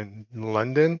November in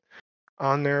London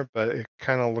on there, but it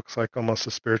kind of looks like almost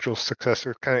a spiritual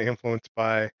successor, kind of influenced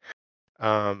by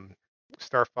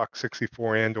Star Fox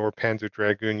 64 and or Panzer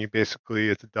Dragoon. It's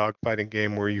a dogfighting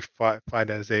game where you fight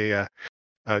as a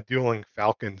dueling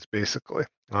falcons, basically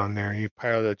on there. You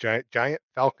pilot a giant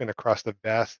falcon across the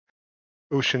vast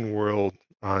ocean world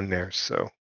on there. So,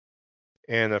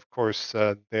 and of course,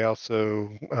 they also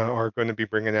are going to be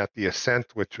bringing out the Ascent,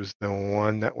 which was the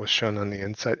one that was shown on the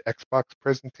Inside Xbox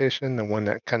presentation, the one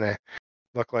that kind of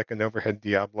looked like an overhead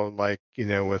Diablo, like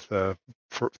with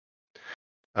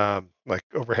like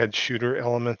overhead shooter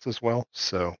elements as well.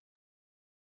 So,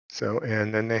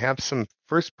 and then they have some not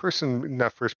first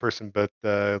person, but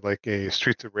like a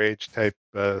Streets of Rage type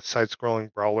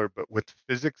side-scrolling brawler, but with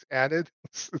physics added.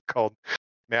 It's called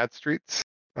Mad Streets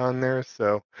on there.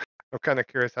 So I'm kind of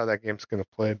curious how that game's going to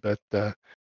play, but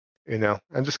and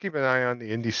just keep an eye on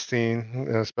the indie scene,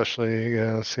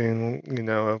 especially seeing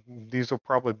these will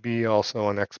probably be also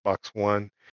on Xbox One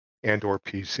and or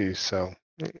PC. So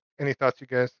any thoughts, you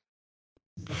guys?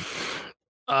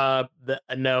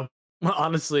 No.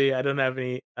 Honestly, I don't have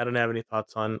any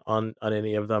thoughts on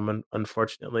any of them,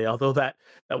 unfortunately. Although that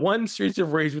one Streets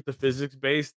of Rage with the physics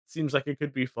based seems like it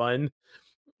could be fun.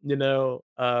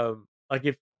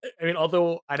 Like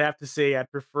although I'd have to say I'd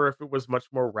prefer if it was much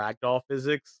more ragdoll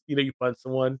physics. You punch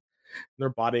someone, and their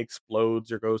body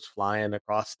explodes or goes flying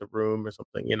across the room or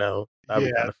something. That'd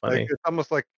be kind of funny. Like, it's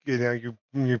almost like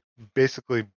you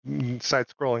basically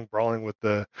side-scrolling brawling with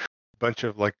the bunch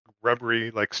of like rubbery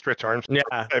like Stretch Armstrong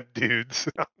type dudes.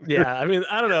 Yeah, I mean,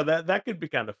 I don't know, that could be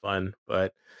kind of fun,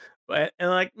 but and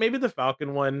like maybe the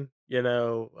Falcon one,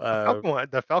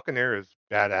 the Falconeer is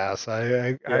badass.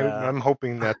 I'm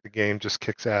hoping that the game just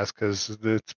kicks ass because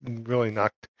it's really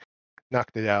knocked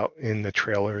it out in the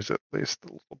trailers, at least a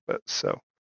little bit. So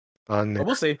on there.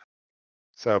 We'll see.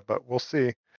 So, but we'll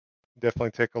see.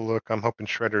 Definitely take a look. I'm hoping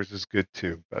Shredders is good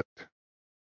too, but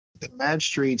the Mad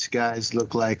Streets guys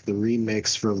look like the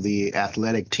remix from the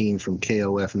athletic team from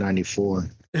KOF 94.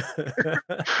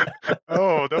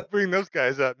 Oh, don't bring those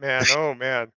guys up, man. Oh,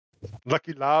 man.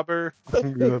 Lucky Lauber,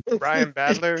 Brian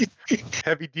Badler,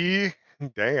 Heavy D.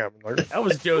 Damn. That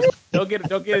was Joe's. Don't get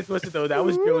it twisted, though. That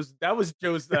was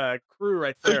Joe's crew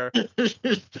right there.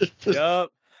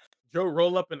 Yup. Joe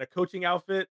roll up in a coaching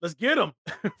outfit. Let's get him.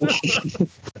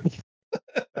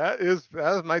 That is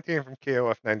my team from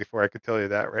KOF 94. I could tell you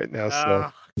that right now.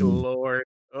 So, Lord,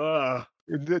 doing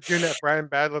that Brian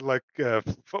Badler like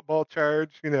football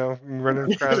charge,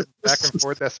 running across back and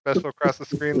forth, that special across the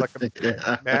screen like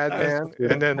a madman,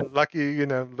 and then Lucky,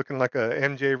 looking like a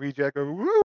MJ reject,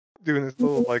 woo, doing his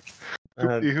little like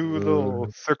little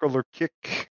circular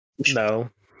kick. No.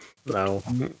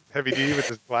 Heavy D with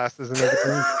his glasses and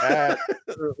everything. Bad.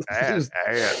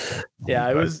 Yeah,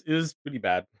 it was pretty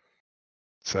bad.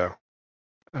 So,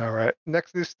 all right.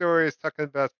 Next news story is talking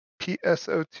about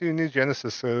PSO2 New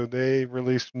Genesis. So they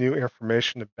released new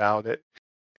information about it,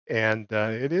 and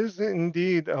it is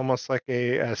indeed almost like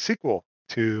a sequel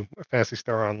to Phantasy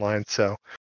Star Online. So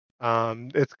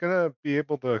it's going to be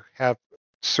able to have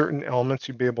certain elements.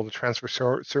 You'll be able to transfer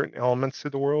certain elements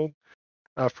to the world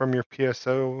from your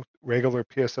regular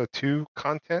PSO2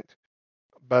 content.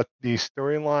 But the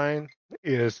storyline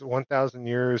is 1,000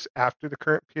 years after the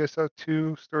current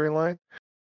PSO2 storyline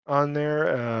on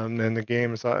there. And the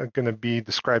game is going to be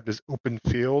described as open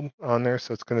field on there.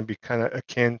 So it's going to be kind of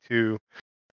akin to,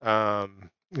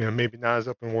 maybe not as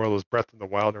open world as Breath of the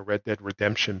Wild or Red Dead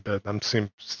Redemption, but I'm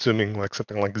assuming like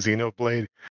something like Xenoblade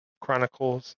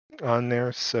Chronicles on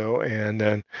there. So, and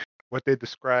then what they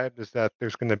described is that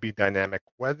there's going to be dynamic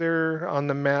weather on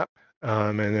the map,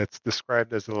 and it's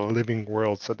described as a living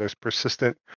world. So there's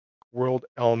persistent world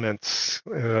elements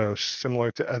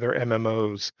similar to other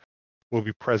MMOs will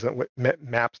be present with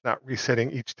maps not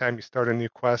resetting each time you start a new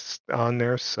quest on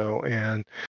there. So, and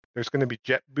there's going to be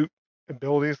jet boot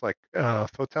abilities like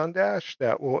Photon Dash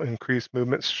that will increase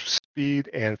movement speed,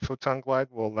 and Photon Glide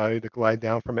will allow you to glide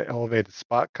down from an elevated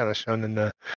spot, kind of shown in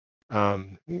the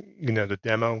the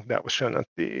demo that was shown at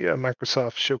the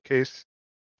Microsoft showcase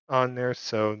on there.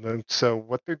 So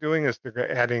what they're doing is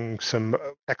they're adding some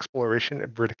exploration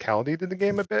and verticality to the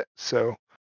game a bit. So,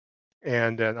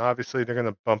 and then obviously they're going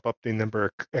to bump up the number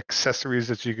of accessories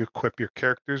that you can equip your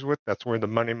characters with. That's where the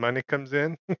money comes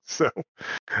in. So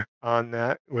on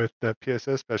that with the PSS,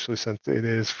 especially since it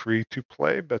is free to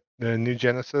play, but the new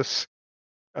Genesis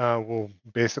will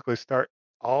basically start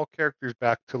all characters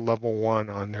back to level 1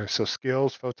 on there. So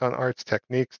skills, photon arts,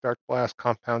 techniques, dark blast,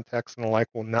 compound text, and the like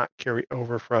will not carry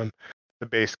over from the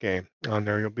base game on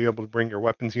there. You'll be able to bring your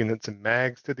weapons units and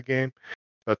mags to the game,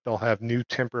 but they'll have new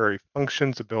temporary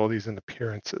functions, abilities, and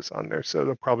appearances on there. So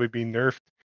they'll probably be nerfed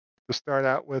to start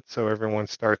out with, so everyone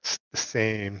starts the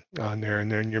same on there.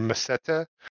 And then your Meseta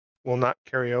will not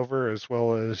carry over, as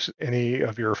well as any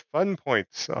of your fun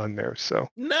points on there. So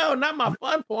No, not my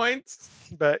fun points.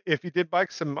 but if you did buy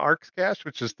some ARX cash,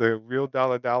 which is the real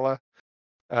dollar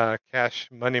cash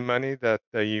money that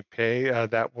you pay,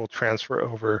 that will transfer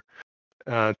over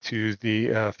to the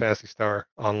Phantasy Star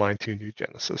Online 2 New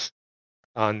Genesis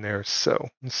on there. So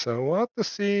we'll have to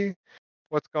see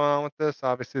what's going on with this.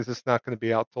 Obviously, this is not going to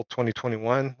be out till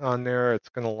 2021 on there. It's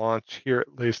going to launch here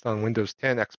at least on Windows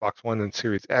 10, Xbox One, and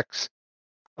Series X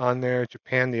on there.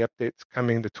 Japan, the update's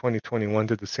coming to 2021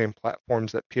 to the same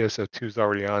platforms that PSO2 is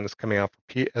already on. It's coming out for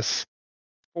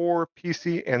PS4,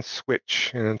 PC, and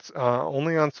Switch. And it's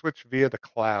only on Switch via the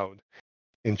cloud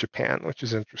in Japan, which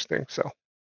is interesting. So,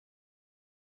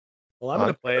 Well, I'm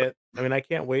going to play it. I mean, I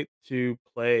can't wait to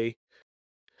play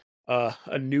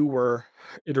a newer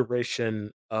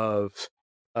iteration of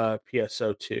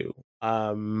PSO2.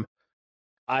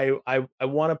 I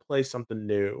want to play something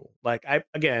new. Like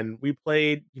we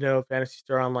played, Phantasy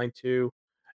Star Online 2,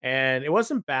 and it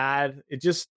wasn't bad. It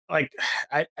just like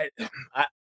I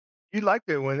you liked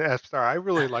it when at Star. I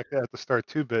really liked it at the start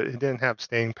too, but it didn't have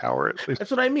staying power at least.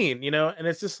 that's what I mean, and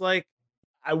it's just like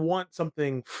I want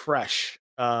something fresh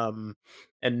and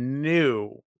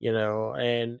new,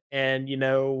 and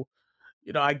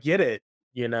I get it,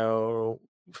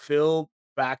 Phil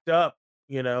backed up,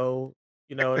 and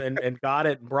got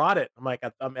it and brought it. I'm like,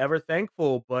 I'm ever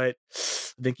thankful, but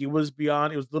I think it was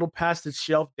a little past its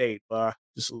shelf date,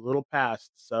 just a little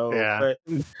past. So, Yeah.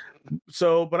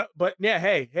 but yeah,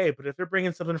 hey, but if they're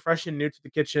bringing something fresh and new to the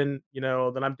kitchen,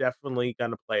 then I'm definitely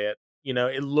gonna play it.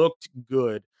 It looked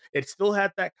good. It still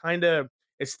had that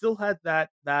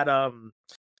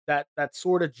that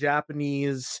sort of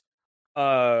Japanese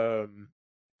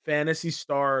Phantasy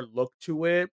Star look to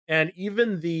it, and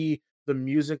even the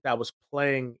music that was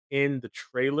playing in the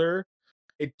trailer,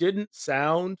 it didn't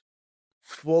sound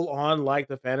full on like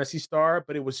the Phantasy Star,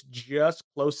 but it was just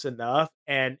close enough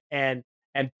and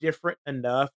different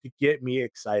enough to get me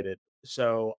excited.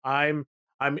 So I'm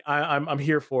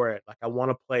here for it. Like I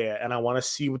want to play it and I want to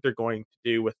see what they're going to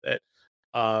do with it.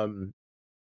 Um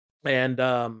and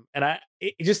I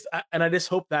just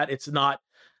hope that it's not,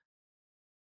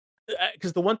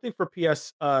 because the one thing for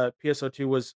PSO2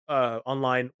 was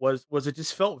online was it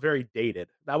just felt very dated.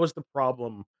 That was the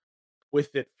problem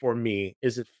with it for me,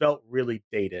 is it felt really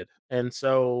dated. And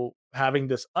so having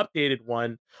this updated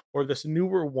one or this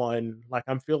newer one, like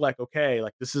I feel like, okay,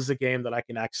 like this is a game that I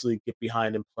can actually get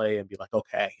behind and play and be like,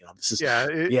 okay, this is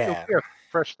it'll be a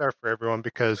fresh start for everyone,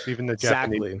 because even the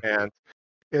Japanese fans,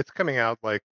 it's coming out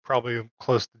like probably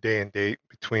close to day and date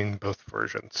between both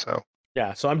versions. So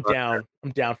yeah, so I'm down.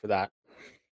 I'm down for that.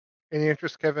 Any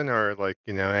interest, Kevin, or like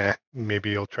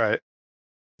maybe you'll try it?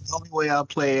 The only way I'll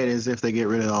play it is if they get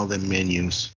rid of all the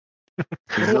menus.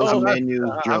 Those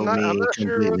menus drove me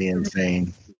completely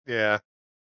insane. Yeah,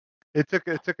 it took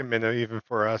a minute even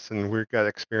for us, and we got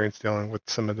experience dealing with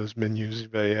some of those menus.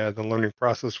 But yeah, the learning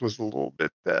process was a little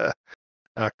bit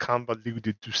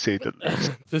convoluted, to say the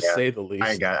least. Say the least.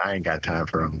 I ain't got time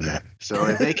for that. So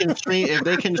if they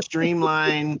can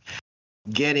streamline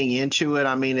getting into it,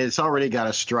 I mean, it's already got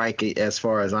a strike as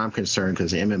far as I'm concerned,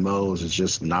 because MMOs is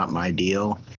just not my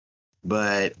deal.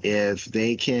 But if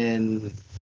they can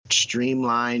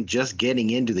streamline just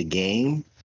getting into the game,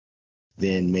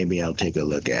 then maybe I'll take a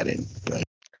look at it. But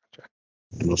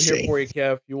we'll see. Here for you,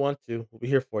 Kev. If you want to, we'll be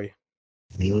here for you.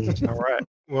 All right.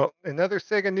 Well, in other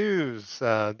Sega news,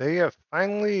 they have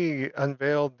finally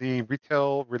unveiled the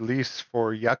retail release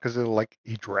for Yakuza Like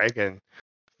a Dragon.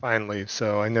 Finally,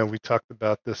 so I know we talked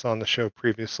about this on the show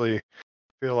previously.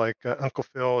 Feel like Uncle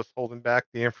Phil is holding back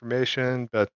the information,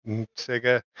 but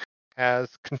Sega has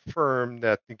confirmed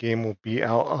that the game will be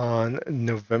out on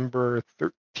November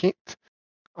 13th.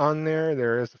 On there,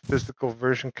 there is a physical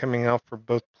version coming out for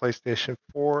both PlayStation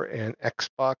 4 and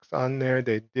Xbox on there.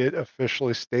 They did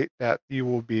officially state that you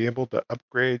will be able to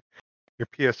upgrade your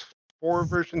PS4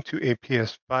 version to a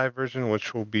PS5 version,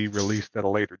 which will be released at a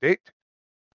later date.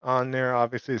 On there,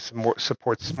 obviously,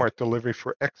 supports smart delivery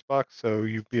for Xbox, so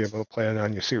you'll be able to play it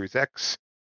on your Series X.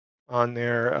 On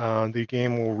there, the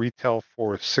game will retail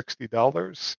for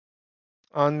 $60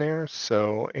 on there.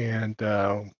 So, and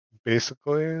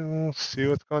basically, we'll see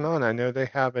what's going on. I know they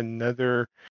have another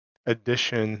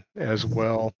edition as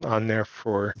well on there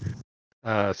for.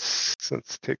 Let's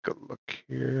take a look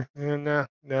here. No,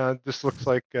 this looks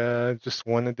like just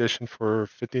one edition for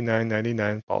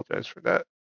 $59.99. Apologize for that.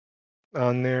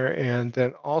 On there, and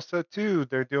then also too,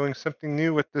 they're doing something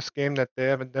new with this game that they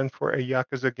haven't done for a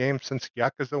Yakuza game since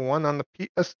Yakuza 1 on the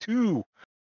PS2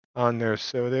 on there.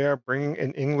 So they are bringing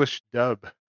an English dub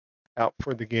out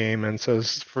for the game, and so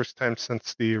this is the first time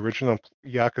since the original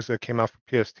Yakuza came out for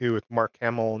PS2 with Mark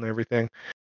Hamill and everything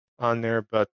on there.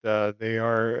 But they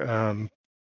are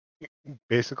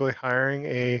basically hiring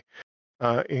a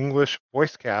English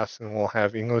voice cast, and will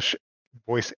have English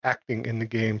voice acting in the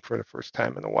game for the first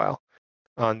time in a while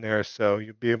on there. So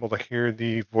you'll be able to hear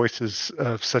the voices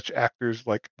of such actors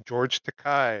like George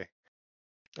Takei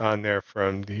on there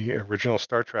from the original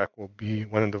Star Trek will be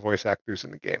one of the voice actors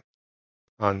in the game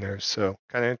on there. So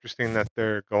kind of interesting that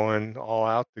they're going all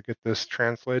out to get this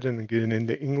translated and get it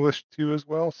into English too as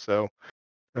well. So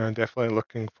definitely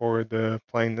looking forward to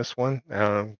playing this one.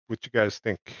 What you guys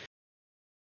think?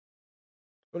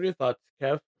 What are your thoughts,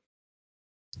 Kev?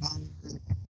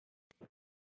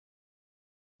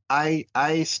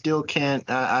 I still can't.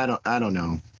 I don't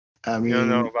know. I You don't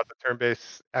know mean, about the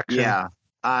turn-based action? yeah,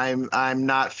 I'm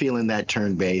not feeling that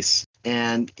turn base.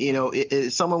 And you know,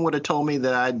 someone would have told me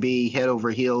that I'd be head over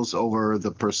heels over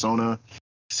the Persona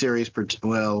series,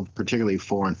 particularly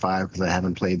 4 and 5, because I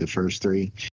haven't played the first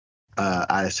 3.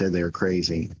 I said they were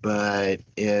crazy. But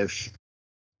if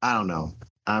I don't know,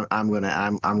 I'm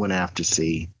gonna have to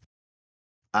see.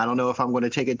 I don't know if I'm gonna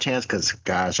take a chance because,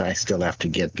 gosh, I still have to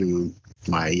get through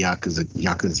my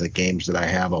Yakuza games that I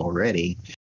have already.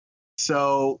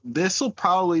 So this will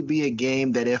probably be a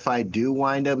game that if I do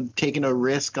wind up taking a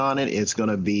risk on it, it's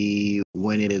going to be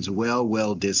when it is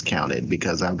well discounted,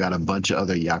 because I've got a bunch of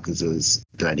other Yakuzas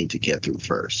that I need to get through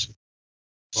first.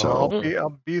 So Well,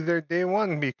 I'll be there day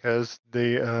one because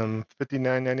the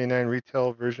 $59.99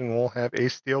 retail version will have a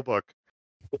steelbook.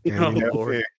 Oh,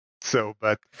 Lord.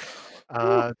 But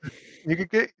you could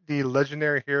get the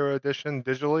Legendary Hero Edition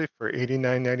digitally for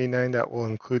 $89.99. That will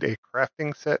include a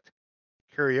crafting set,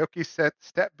 karaoke set,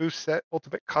 stat boost set,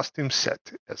 ultimate costume set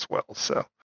as well. So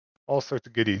all sorts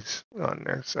of goodies on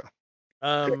there. So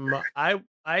I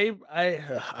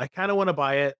kind of want to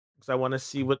buy it because I want to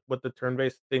see what the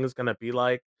turn-based thing is going to be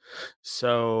like.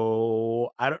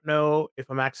 So I don't know if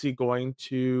I'm actually going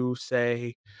to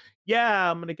say, yeah,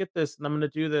 I'm going to get this and I'm going to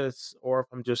do this, or if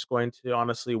I'm just going to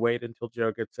honestly wait until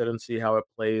Joe gets it and see how it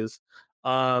plays.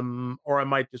 Or I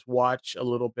might just watch a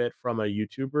little bit from a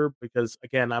YouTuber, because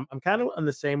again, I'm kind of in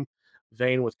the same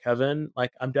vein with Kevin.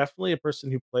 Like, I'm definitely a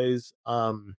person who plays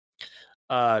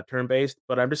turn-based,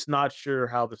 but I'm just not sure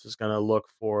how this is going to look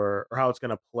for, or how it's going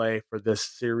to play for this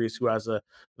series who has a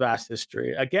vast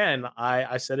history. Again,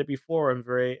 I said it before, I'm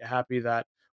very happy that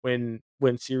when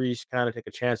series kind of take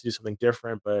a chance to do something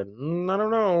different, but I don't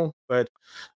know, but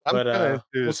I'm kind of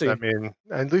we'll enthused. see. I mean,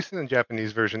 at least in the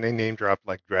Japanese version, they name drop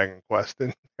like Dragon Quest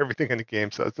and everything in the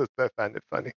game. So I find it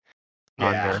funny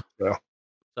on Yeah, there.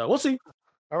 so we'll see.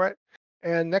 All right.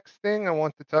 And next thing I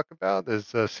want to talk about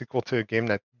is a sequel to a game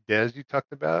that Des you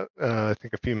talked about, I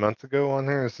think a few months ago on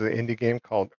here. It's an indie game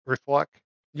called Earthlock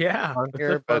Yeah, on it's a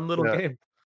here. But fun little game.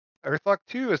 Earthlock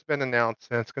 2 has been announced,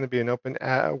 and it's going to be an open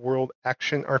world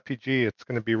action RPG. It's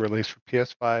going to be released for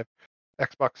PS5,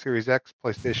 Xbox Series X,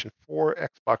 PlayStation 4,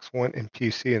 Xbox One, and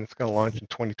PC, and it's going to launch in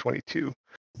 2022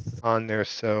 on there.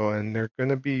 So, and they're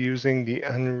going to be using the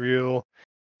Unreal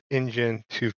Engine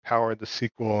to power the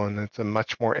sequel, and it's a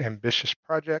much more ambitious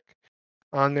project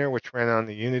on there, which ran on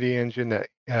the Unity engine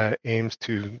that aims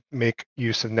to make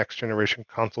use of next generation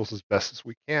consoles as best as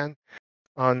we can.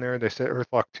 On there, they said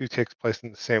Earthlock 2 takes place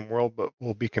in the same world, but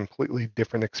will be completely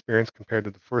different experience compared to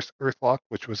the first Earthlock,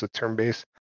 which was a turn-based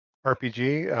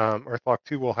RPG. Earthlock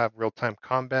 2 will have real-time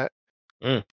combat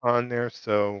Mm. on there.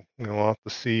 So we'll have to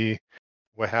see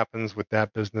what happens with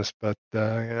that business. But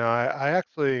I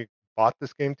actually bought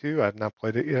this game too. I've not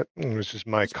played it yet. It was just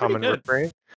my It's pretty common good. refrain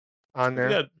It's on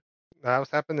pretty there. good. That was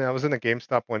happening. I was in a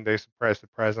GameStop one day, surprise,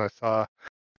 surprise, and I saw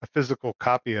a physical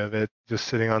copy of it just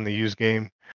sitting on the used game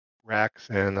racks,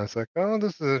 and I was like, "Oh,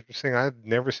 this is interesting. I've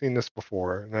never seen this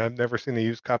before, and I've never seen a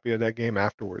used copy of that game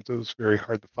afterwards. It was very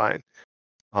hard to find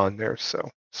on there, so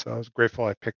I was grateful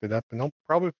I picked it up, and I'll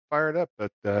probably fire it up,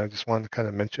 but I just wanted to kind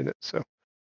of mention it. So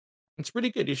It's pretty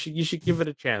good. You should give it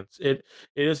a chance. It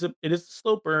is a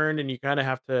slow burn, and you kind of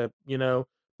have to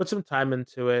put some time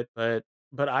into it.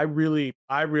 But I really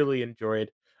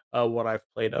enjoyed what I've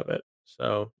played of it.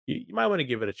 So you might want to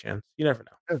give it a chance. You never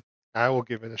know. I will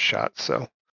give it a shot. So,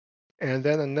 and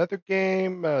then another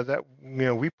game that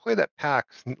we played at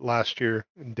PAX last year,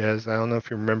 Des. I don't know if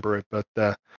you remember it, but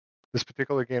this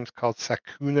particular game is called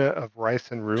Sakuna of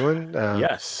Rice and Ruin.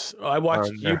 Yes, I On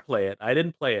watched you play it. I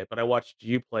didn't play it, but I watched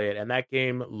you play it, and that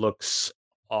game looks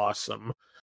awesome.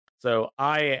 So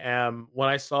when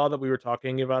I saw that we were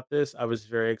talking about this, I was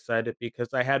very excited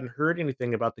because I hadn't heard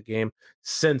anything about the game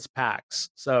since PAX.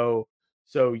 So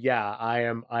yeah,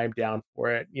 I'm down for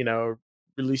it.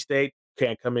 Release date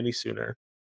can't come any sooner.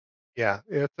 Yeah,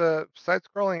 it's a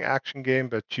side-scrolling action game,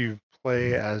 but you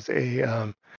play as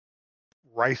a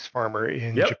rice farmer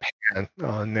in Yep. Japan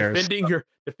on there.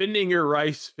 Defending your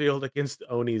rice field against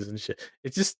Onis and shit.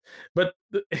 It's just but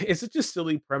it's such a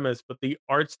silly premise, but the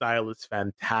art style is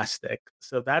fantastic.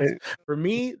 So that's It, for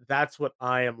me, that's what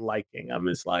I am liking. I'm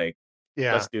just like,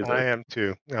 yeah, let's do I this. am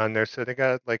too on there. So they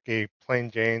got like a plain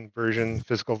Jane version,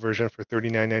 physical version for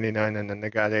 39.99, and then they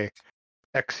got a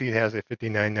Xseed has a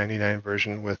 59.99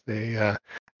 version with a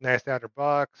nice outer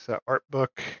box, art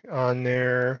book on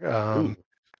there. Ooh,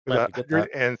 With might have to get that.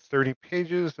 130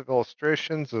 pages of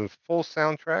illustrations, of full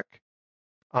soundtrack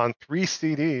on 3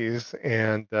 CDs,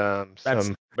 and That's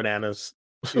some bananas.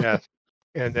 yes,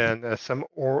 and then some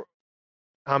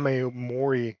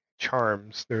Amemori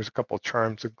charms. There's a couple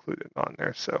charms included on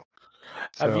there. So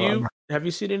Have so you have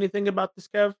you seen anything about this,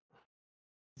 Kev?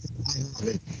 I love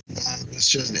it. It's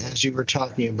just as you were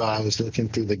talking about, I was looking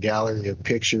through the gallery of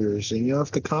pictures, and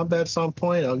if the combat's on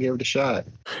point, I'll give it a shot.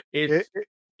 it, It's it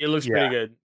it looks yeah, pretty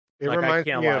good. it Like, I reminds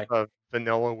can't me of lie. a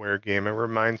Vanillaware game. It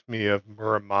reminds me of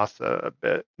Muramasa a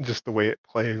bit, just the way it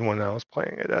played when I was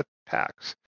playing it at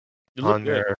PAX You look on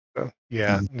good. there. So,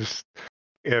 yeah, just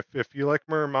if you like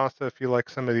Muramasa, if you like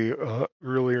some of the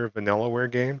earlier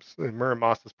Vanillaware games,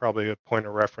 Muramasa is probably a point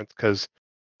of reference because,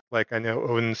 like, I know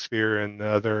Odin Sphere and the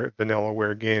other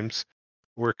Vanillaware games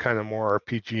were kind of more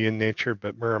RPG in nature,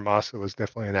 but Muramasa was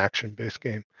definitely an action-based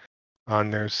game on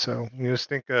there. So you just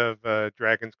think of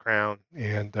Dragon's Crown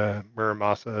and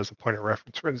Muramasa as a point of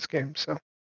reference for this game. So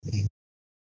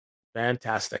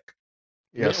Fantastic.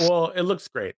 yes, Well, it looks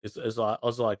great. Is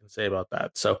all I can say about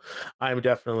that. So I'm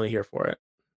definitely here for it.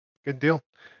 good deal.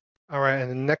 All right,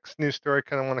 and the next news story I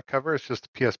kind of want to cover is just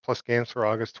the PS Plus games for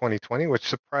August 2020, which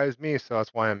surprised me, so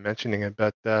that's why I'm mentioning it.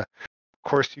 But of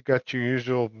course, you got your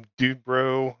usual Dude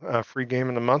Bro free game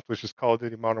in the month, which is Call of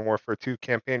Duty Modern Warfare 2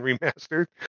 Campaign Remastered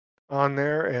on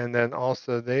there, and then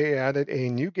also they added a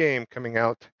new game coming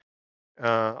out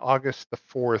August the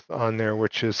 4th on there,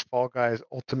 which is Fall Guys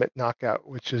Ultimate Knockout,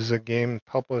 which is a game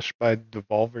published by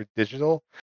Devolver Digital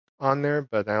on there.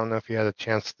 But I don't know if you had a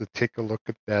chance to take a look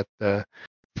at that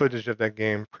footage of that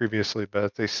game previously. But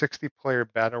it's a 60-player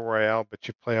battle royale, but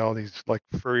you play all these like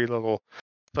furry little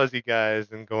fuzzy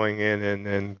guys and going in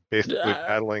and basically Uh,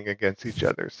 battling against each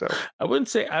other. So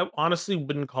I honestly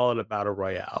wouldn't call it a battle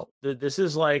royale. This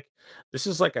is like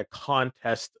a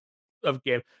contest of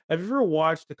game. Have you ever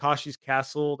watched Takashi's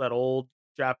Castle, that old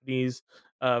Japanese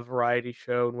variety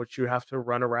show in which you have to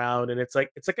run around and it's like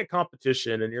a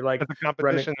competition and you're like it's a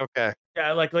running. competition. Okay.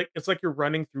 Yeah, like it's like you're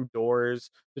running through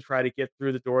doors to try to get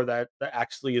through the door that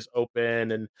actually is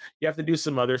open, and you have to do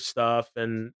some other stuff,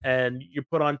 and you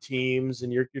put on teams,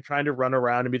 and you're trying to run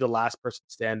around and be the last person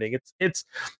standing. It's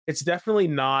definitely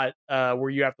not where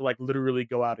you have to like literally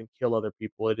go out and kill other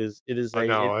people. Oh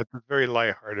no, it's very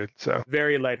lighthearted. So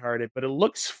Very lighthearted, but it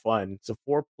looks fun. It's a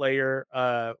four player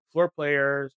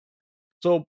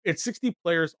so it's 60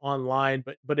 players online,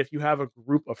 but if you have a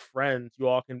group of friends, you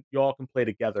all can play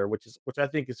together, which I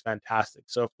think is fantastic.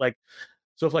 So if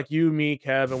like you, me,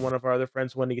 Kev, and one of our other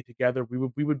friends want to get together,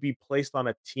 we would be placed on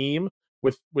a team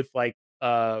with like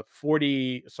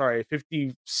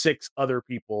 56 other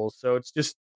people. So it's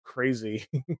just crazy.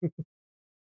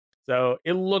 So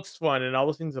it looks fun, and all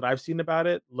those things that I've seen about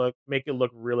it make it look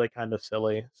really kind of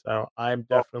silly. So I'm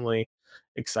well, definitely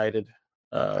excited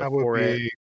I would for it.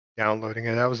 be downloading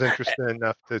it. I was interested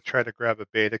enough to try to grab a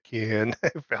beta key, and I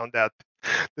found out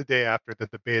the day after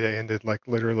that the beta ended, like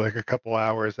literally like a couple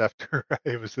hours after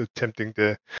I was attempting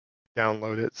to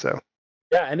download it. So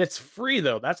Yeah, and it's free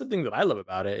though. That's the thing that I love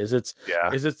about it is yeah,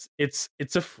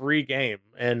 it's a free game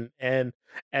and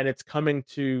it's coming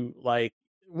to like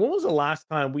when was the last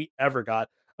time we ever got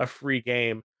a free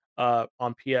game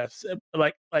on PS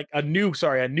like a new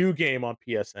game on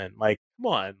PSN. Like come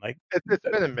on, like it's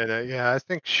been a minute. Yeah, I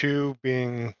think Shu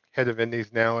being head of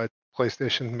indies now at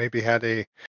PlayStation maybe had a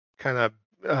kind of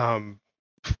um,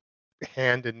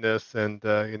 hand in this, and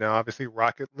obviously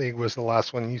Rocket League was the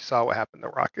last one. You saw what happened to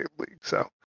Rocket League, so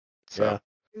yeah.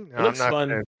 It I'm looks not fun.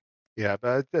 saying, yeah,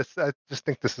 but I just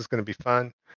think this is going to be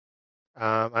fun.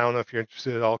 I don't know if you're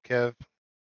interested at all, Kev.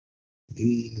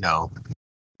 No.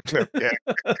 Okay.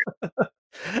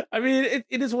 I mean,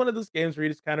 it is one of those games where you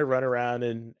just kind of run around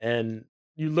and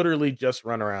you literally just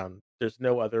run around. There's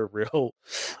no other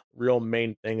real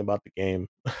main thing about the game.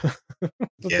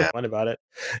 What's so Yeah. fun about it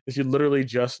is you literally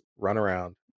just run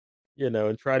around,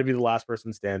 and try to be the last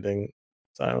person standing.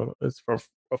 So it's for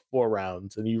 4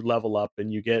 rounds, and you level up,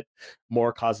 and you get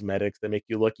more cosmetics that make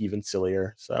you look even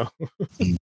sillier. So,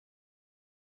 Mm.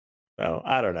 so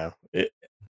I don't know. It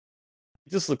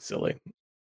just looks silly.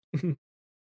 And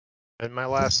my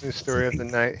last news story of the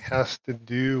night has to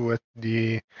do with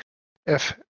the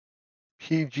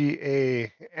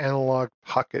FPGA Analog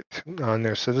Pocket on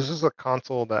there. So this is a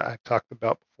console that I talked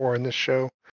about before in this show.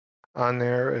 On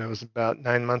there, it was about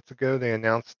 9 months ago. They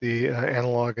announced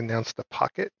Analog announced the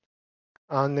Pocket.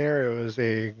 On there, it was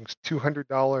a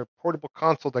 $200 portable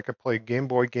console that could play Game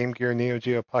Boy, Game Gear, Neo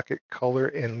Geo Pocket Color,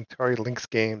 and Atari Lynx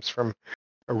games from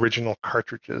original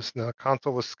cartridges. Now, the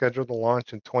console was scheduled to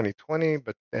launch in 2020,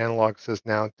 but Analog says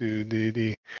now, due to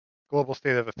the global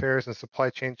state of affairs and supply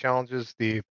chain challenges,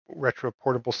 the retro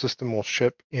portable system will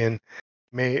ship in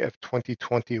May of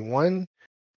 2021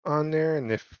 on there.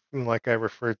 And if, like I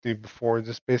referred to before,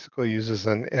 this basically uses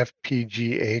an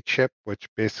FPGA chip, which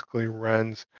basically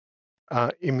runs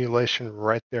emulation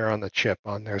right there on the chip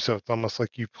on there. So it's almost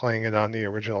like you playing it on the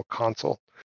original console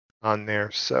on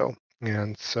there. So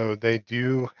they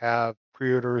do have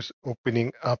pre-orders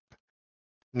opening up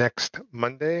next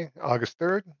Monday, August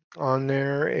 3rd on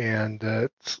there. And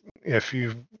if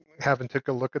you haven't took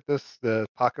a look at this, the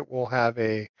Pocket will have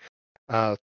a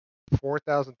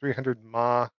 4,300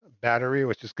 mAh battery,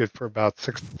 which is good for about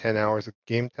 6 to 10 hours of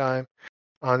game time.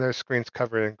 On their screens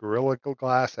covered in Gorilla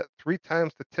Glass at 3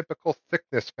 times the typical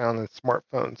thickness found in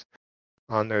smartphones.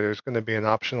 On there, there's going to be an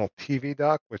optional TV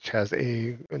dock, which has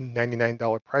a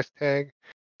 $99 price tag,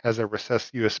 has a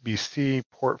recessed USB-C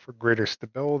port for greater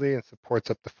stability, and supports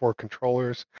up to 4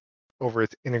 controllers over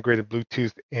its integrated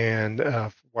Bluetooth and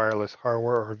wireless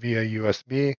hardware or via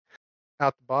USB.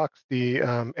 Out the box, the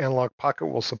Analog Pocket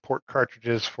will support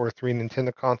cartridges for 3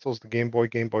 Nintendo consoles, the Game Boy,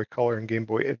 Game Boy Color, and Game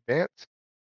Boy Advance.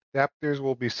 Adapters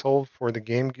will be sold for the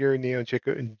Game Gear, Neo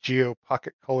Geo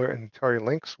Pocket Color, and Atari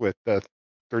Lynx with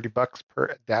 $30 per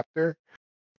adapter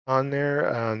on there.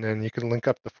 And then you can link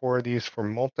up to 4 of these for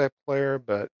multiplayer,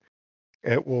 but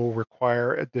it will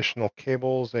require additional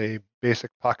cables. A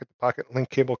basic pocket-to-pocket link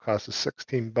cable costs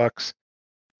 $16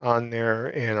 on there,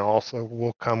 and also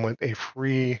will come with a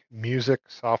free music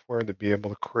software to be able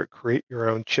to create your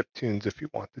own chip tunes if you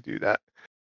want to do that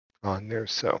on there.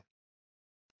 So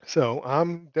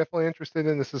I'm definitely interested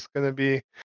in this. Is going to be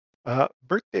a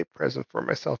birthday present for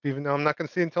myself, even though I'm not going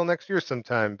to see it until next year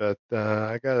sometime. But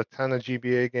I got a ton of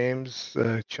GBA games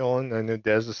chilling. I know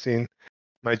Des has seen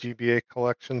my GBA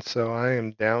collection, so I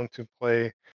am down to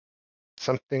play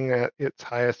something at its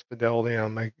highest fidelity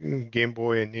on my Game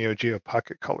Boy and Neo Geo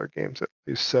Pocket Color games at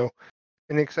least. So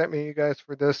any excitement you guys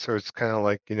for this, or it's kind of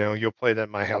like, you'll play it at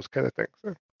my house kind of thing?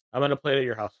 So. I'm gonna play it at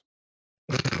your house.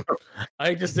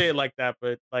 I just say it like that,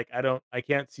 but like I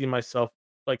can't see myself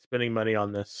like spending money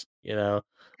on this, when I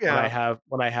Yeah,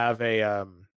 have a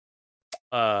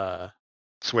uh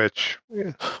Switch.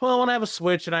 Yeah. well, when I have a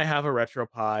Switch and I have a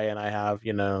RetroPie and I have,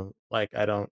 like I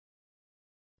don't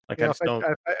like I Yeah, just don't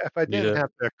if I need didn't it.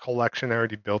 have the collection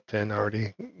already built in,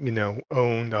 already,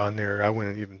 owned on there, I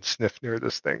wouldn't even sniff near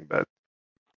this thing. But,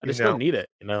 I you just don't know, need it,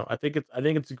 I think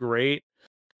it's great,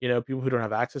 people who don't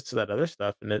have access to that other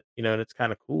stuff and and it's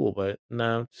kind of cool, but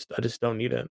no, I just don't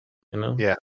need it.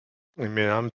 yeah, I mean,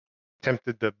 I'm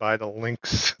tempted to buy the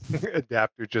Lynx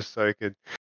adapter just so I could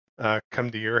come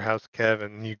to your house, Kev,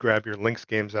 and you grab your Lynx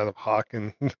games out of Hawk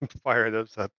and fire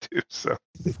those up too. So,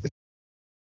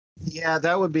 Yeah,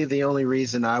 that would be the only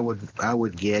reason I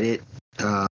would get it.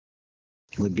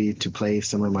 Would be to play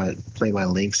my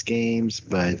Lynx games,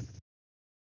 but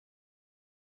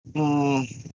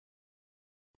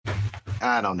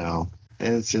I don't know.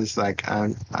 It's just like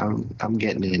I'm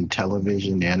getting in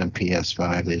television and a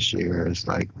PS5 this year. It's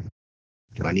like,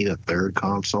 do I need a third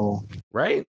console?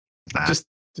 Right? Nah. Just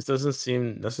doesn't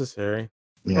seem necessary.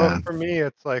 Yeah. Well, for me,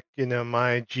 it's like,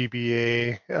 my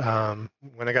GBA.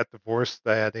 When I got divorced,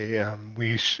 I had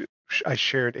I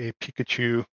shared a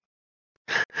Pikachu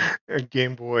a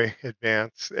Game Boy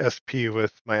Advance SP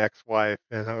with my ex-wife,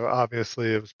 and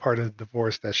obviously it was part of the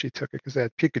divorce that she took it because it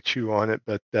had Pikachu on it,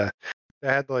 but it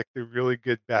had like the really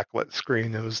good backlit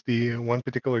screen. It was the one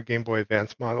particular Game Boy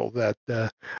Advance model that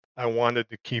I wanted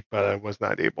to keep, but I was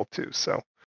not able to. So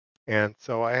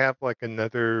I have like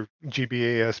another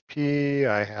GBA SP.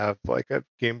 I have like a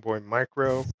Game Boy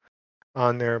Micro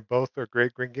on there. Both are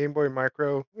great. Game Boy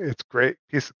Micro, it's great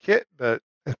piece of kit, but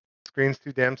the screen's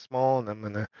too damn small, and I'm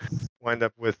gonna wind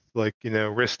up with like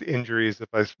wrist injuries if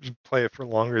I play it for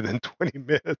longer than 20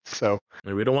 minutes. So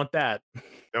We don't want that.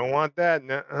 don't want that.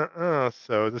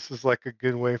 So this is like a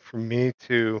good way for me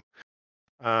to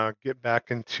get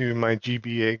back into my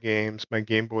GBA games, my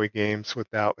Game Boy games,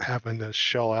 without having to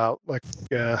shell out like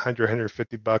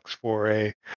 $150 for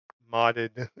a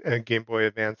modded Game Boy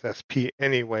Advance SP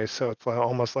anyway. So it's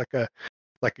almost like a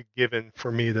given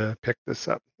for me to pick this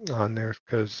up on there,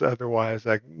 because otherwise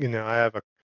I have a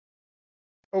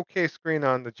okay screen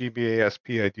on the GBA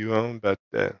SP I do own, but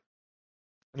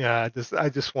yeah, I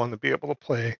just want to be able to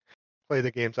play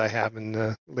the games I have in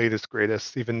the latest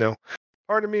greatest, even though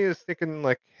part of me is thinking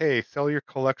like, hey, sell your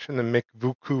collection and make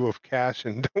buku of cash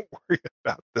and don't worry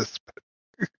about this.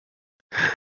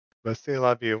 But c'est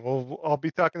la vie. I'll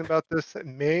be talking about this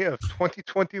in May of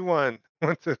 2021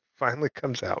 once it finally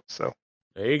comes out. So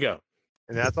There you go.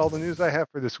 and that's all the news I have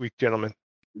for this week, gentlemen.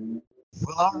 Well,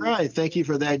 all right. Thank you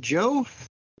for that, Joe.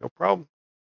 No problem.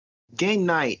 Game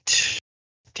night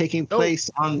taking place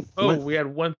on. We had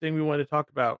one thing we wanted to talk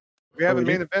about. We have we a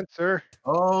main do? event, sir.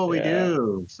 Oh, we Yeah.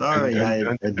 do. Sorry,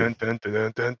 Dun, dun, dun,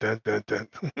 dun, dun, dun, dun, dun.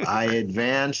 I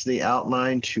advanced the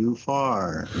outline too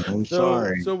far. I'm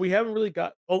sorry. So we haven't really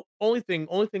got only thing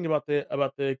about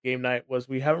the game night was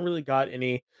we haven't really got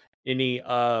any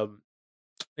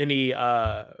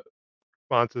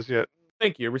Responses yet?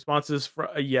 thank you responses for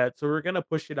yet. So we're gonna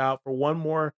push it out for one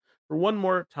more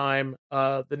time.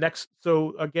 The next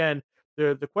so again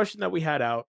the question that we had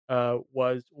out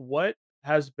was what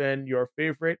has been your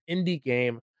favorite indie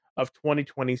game of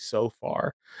 2020 so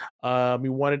far? We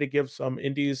wanted to give some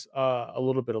indies a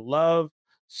little bit of love.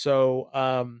 So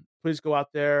please go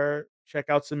out there, check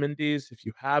out some indies if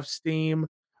you have Steam,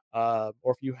 or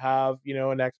if you have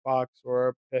an Xbox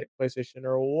or a PlayStation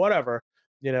or whatever.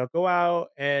 Go out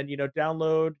and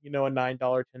download a $9,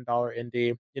 $10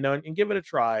 indie, and give it a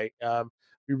try.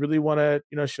 We really want to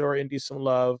show our indies some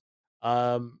love,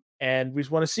 and we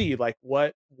just want to see like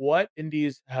what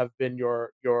indies have been your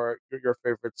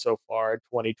favorites so far in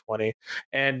 2020,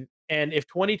 and if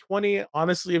 2020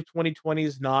 honestly if 2020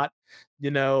 is not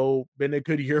been a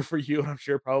good year for you, and I'm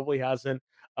sure it probably hasn't.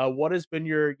 What has been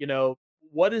your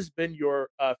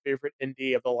favorite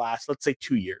indie of the last, let's say,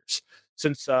 2 years,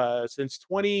 since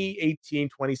 2018,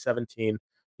 2017?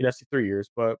 That's 3 years,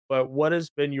 but what has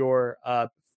been your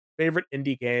favorite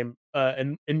indie game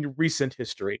in recent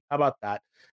history? How about that?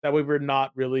 That way we're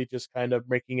not really just kind of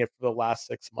making it for the last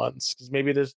 6 months, because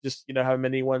maybe there's just how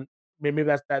many one maybe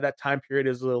that time period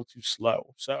is a little too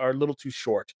slow, so or a little too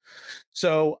short.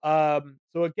 So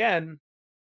again,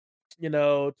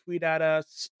 tweet at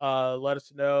us, let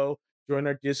us know, join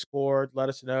our Discord, let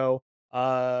us know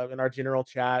in our general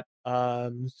chat.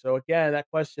 So again, that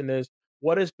question is,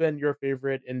 what has been your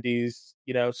favorite indies,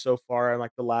 so far in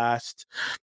like the last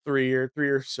three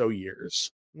or so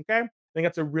years? Okay. I think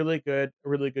that's a really good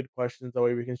question. That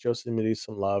way we can show some indies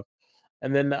some love.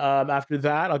 And then after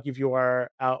that, I'll give you our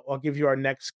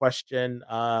next question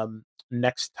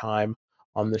next time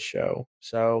on the show.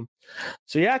 So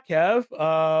yeah, Kev,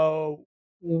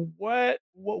 what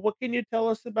can you tell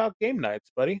us about game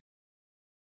nights, buddy?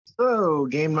 So,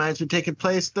 game nights are taking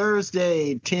place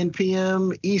Thursday, 10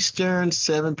 p.m. Eastern,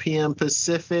 7 p.m.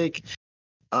 Pacific.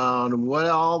 On what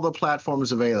all the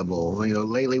platforms available.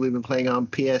 Lately we've been playing on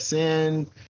PSN,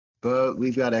 but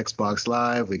we've got Xbox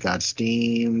Live, we got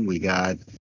Steam, we got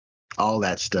all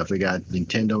that stuff. We got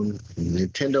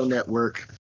Nintendo Network.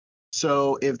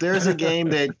 So if there's a game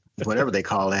that, whatever they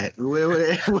call that,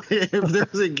 if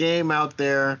there's a game out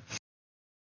there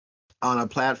on a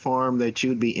platform that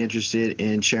you'd be interested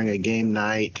in sharing a game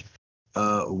night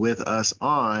with us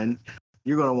on,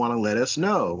 you're going to want to let us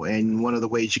know. And one of the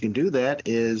ways you can do that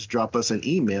is drop us an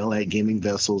email at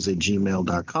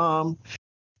gamingvessels@gmail.com.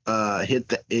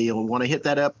 you'll want to hit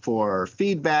that up for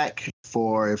feedback,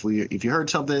 for if you heard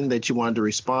something that you wanted to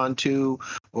respond to,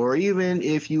 or even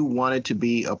if you wanted to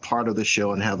be a part of the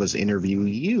show and have us interview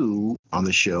you on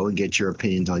the show and get your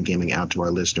opinions on gaming out to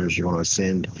our listeners. You want to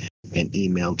send an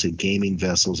email to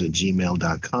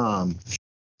gamingvessels@gmail.com.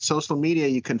 Social media,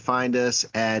 you can find us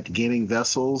at Gaming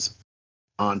Vessels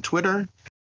on Twitter.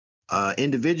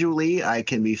 Individually, I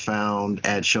can be found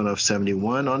at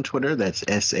Shonuff71 on Twitter. That's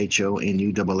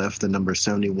SHONUFF, the number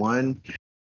 71.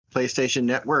 PlayStation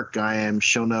Network, I am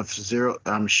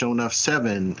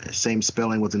Shonuff7, same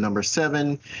spelling with the number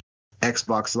 7.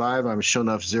 Xbox Live, I'm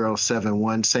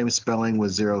Shonuff071, same spelling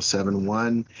with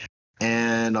 071.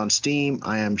 And on Steam,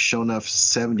 I am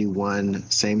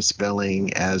Shonuff71, same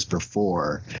spelling as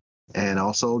before. And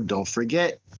also, don't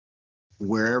forget,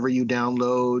 wherever you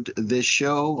download this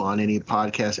show on any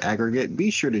podcast aggregate,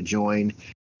 be sure to join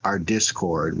our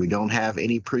Discord. We don't have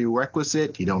any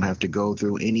prerequisite. You don't have to go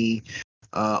through any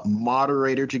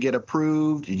moderator to get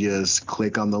approved. You just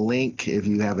click on the link if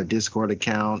you have a Discord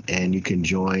account, and you can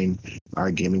join our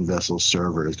Gaming Vessel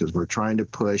servers, because we're trying to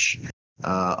push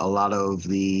a lot of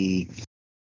the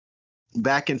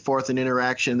back and forth and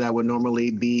interaction that would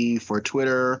normally be for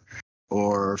Twitter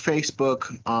or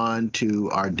Facebook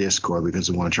onto our Discord, because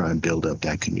we want to try and build up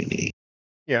that community.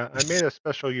 Yeah, I made a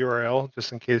special URL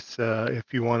just in case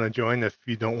if you want to join, if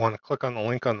you don't want to click on the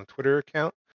link on the Twitter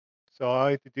account. So all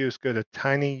you have to do is go to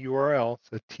tinyurl,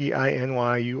 so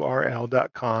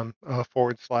tinyurl.com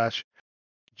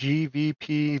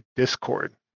 /GVP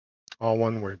Discord, all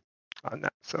one word on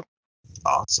that. So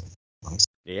Awesome.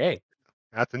 Yay.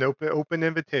 that's an open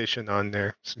invitation on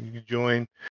there. So you join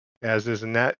as is,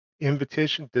 and that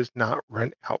invitation does not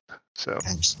run out. So,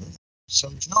 Absolutely. So,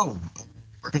 Joe,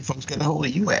 where can folks get a hold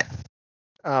of you at?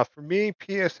 for me,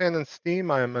 PSN and Steam,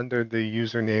 I am under the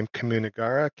username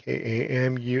Kamunagara,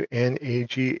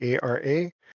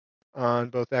 KAMUNAGARA. On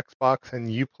both Xbox and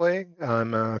Uplay,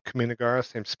 I'm Kamunagara,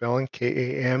 same spelling,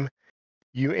 KAMUNAGARA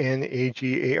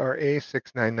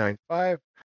 6995.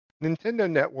 Nintendo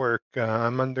Network,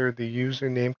 I'm under the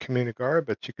username Kamunagara,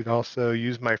 but you could also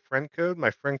use my friend code.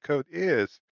 My friend code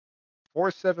is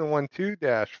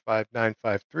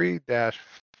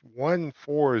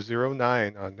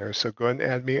 4712-5953-1409 on there. So go ahead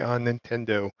and add me on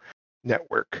Nintendo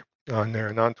Network on there.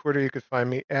 And on Twitter, you can find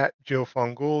me at Joe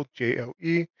Fongul,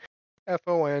 JoeFongul.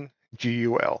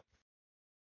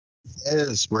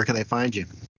 Yes. Where can they find you?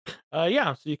 So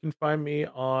you can find me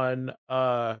on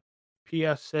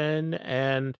PSN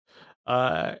and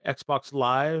Xbox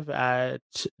Live at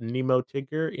Nemo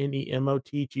Tigger,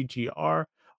 NEMOTGGR,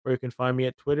 or you can find me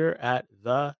at Twitter at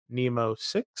the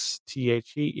Nemo6,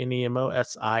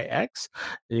 THENEMOSIX.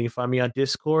 And you can find me on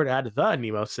Discord at the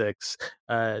Nemo6,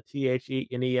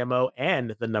 THENEMO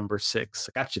and the number 6.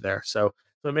 I got you there. So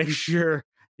make sure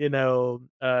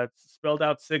it's spelled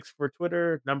out 6 for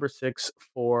Twitter, number 6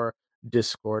 for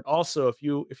Discord. Also, if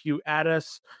you add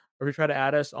us, or if you try to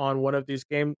add us on one of these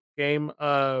game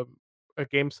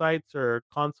sites or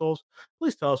consoles,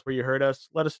 please tell us where you heard us.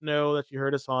 Let us know that you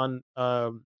heard us on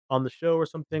the show or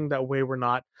something. That way we're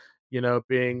not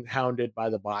being hounded by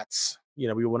the bots.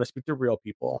 We want to speak to real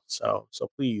people. So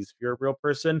please, if you're a real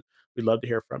person, we'd love to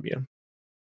hear from you.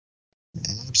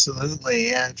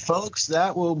 Absolutely. And folks,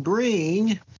 that will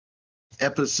bring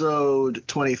episode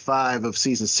 25 of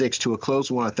season 6 to a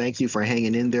close. We want to thank you for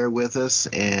hanging in there with us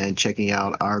and checking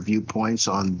out our viewpoints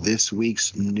on this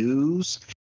week's news.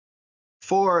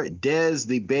 For Dez,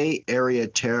 the Bay Area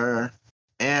Terror,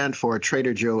 and for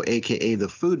Trader Joe, aka the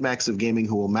Food Max of Gaming,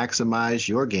 who will maximize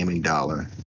your gaming dollar,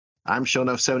 I'm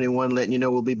Shonuff71, letting you know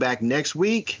we'll be back next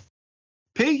week.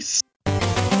 Peace.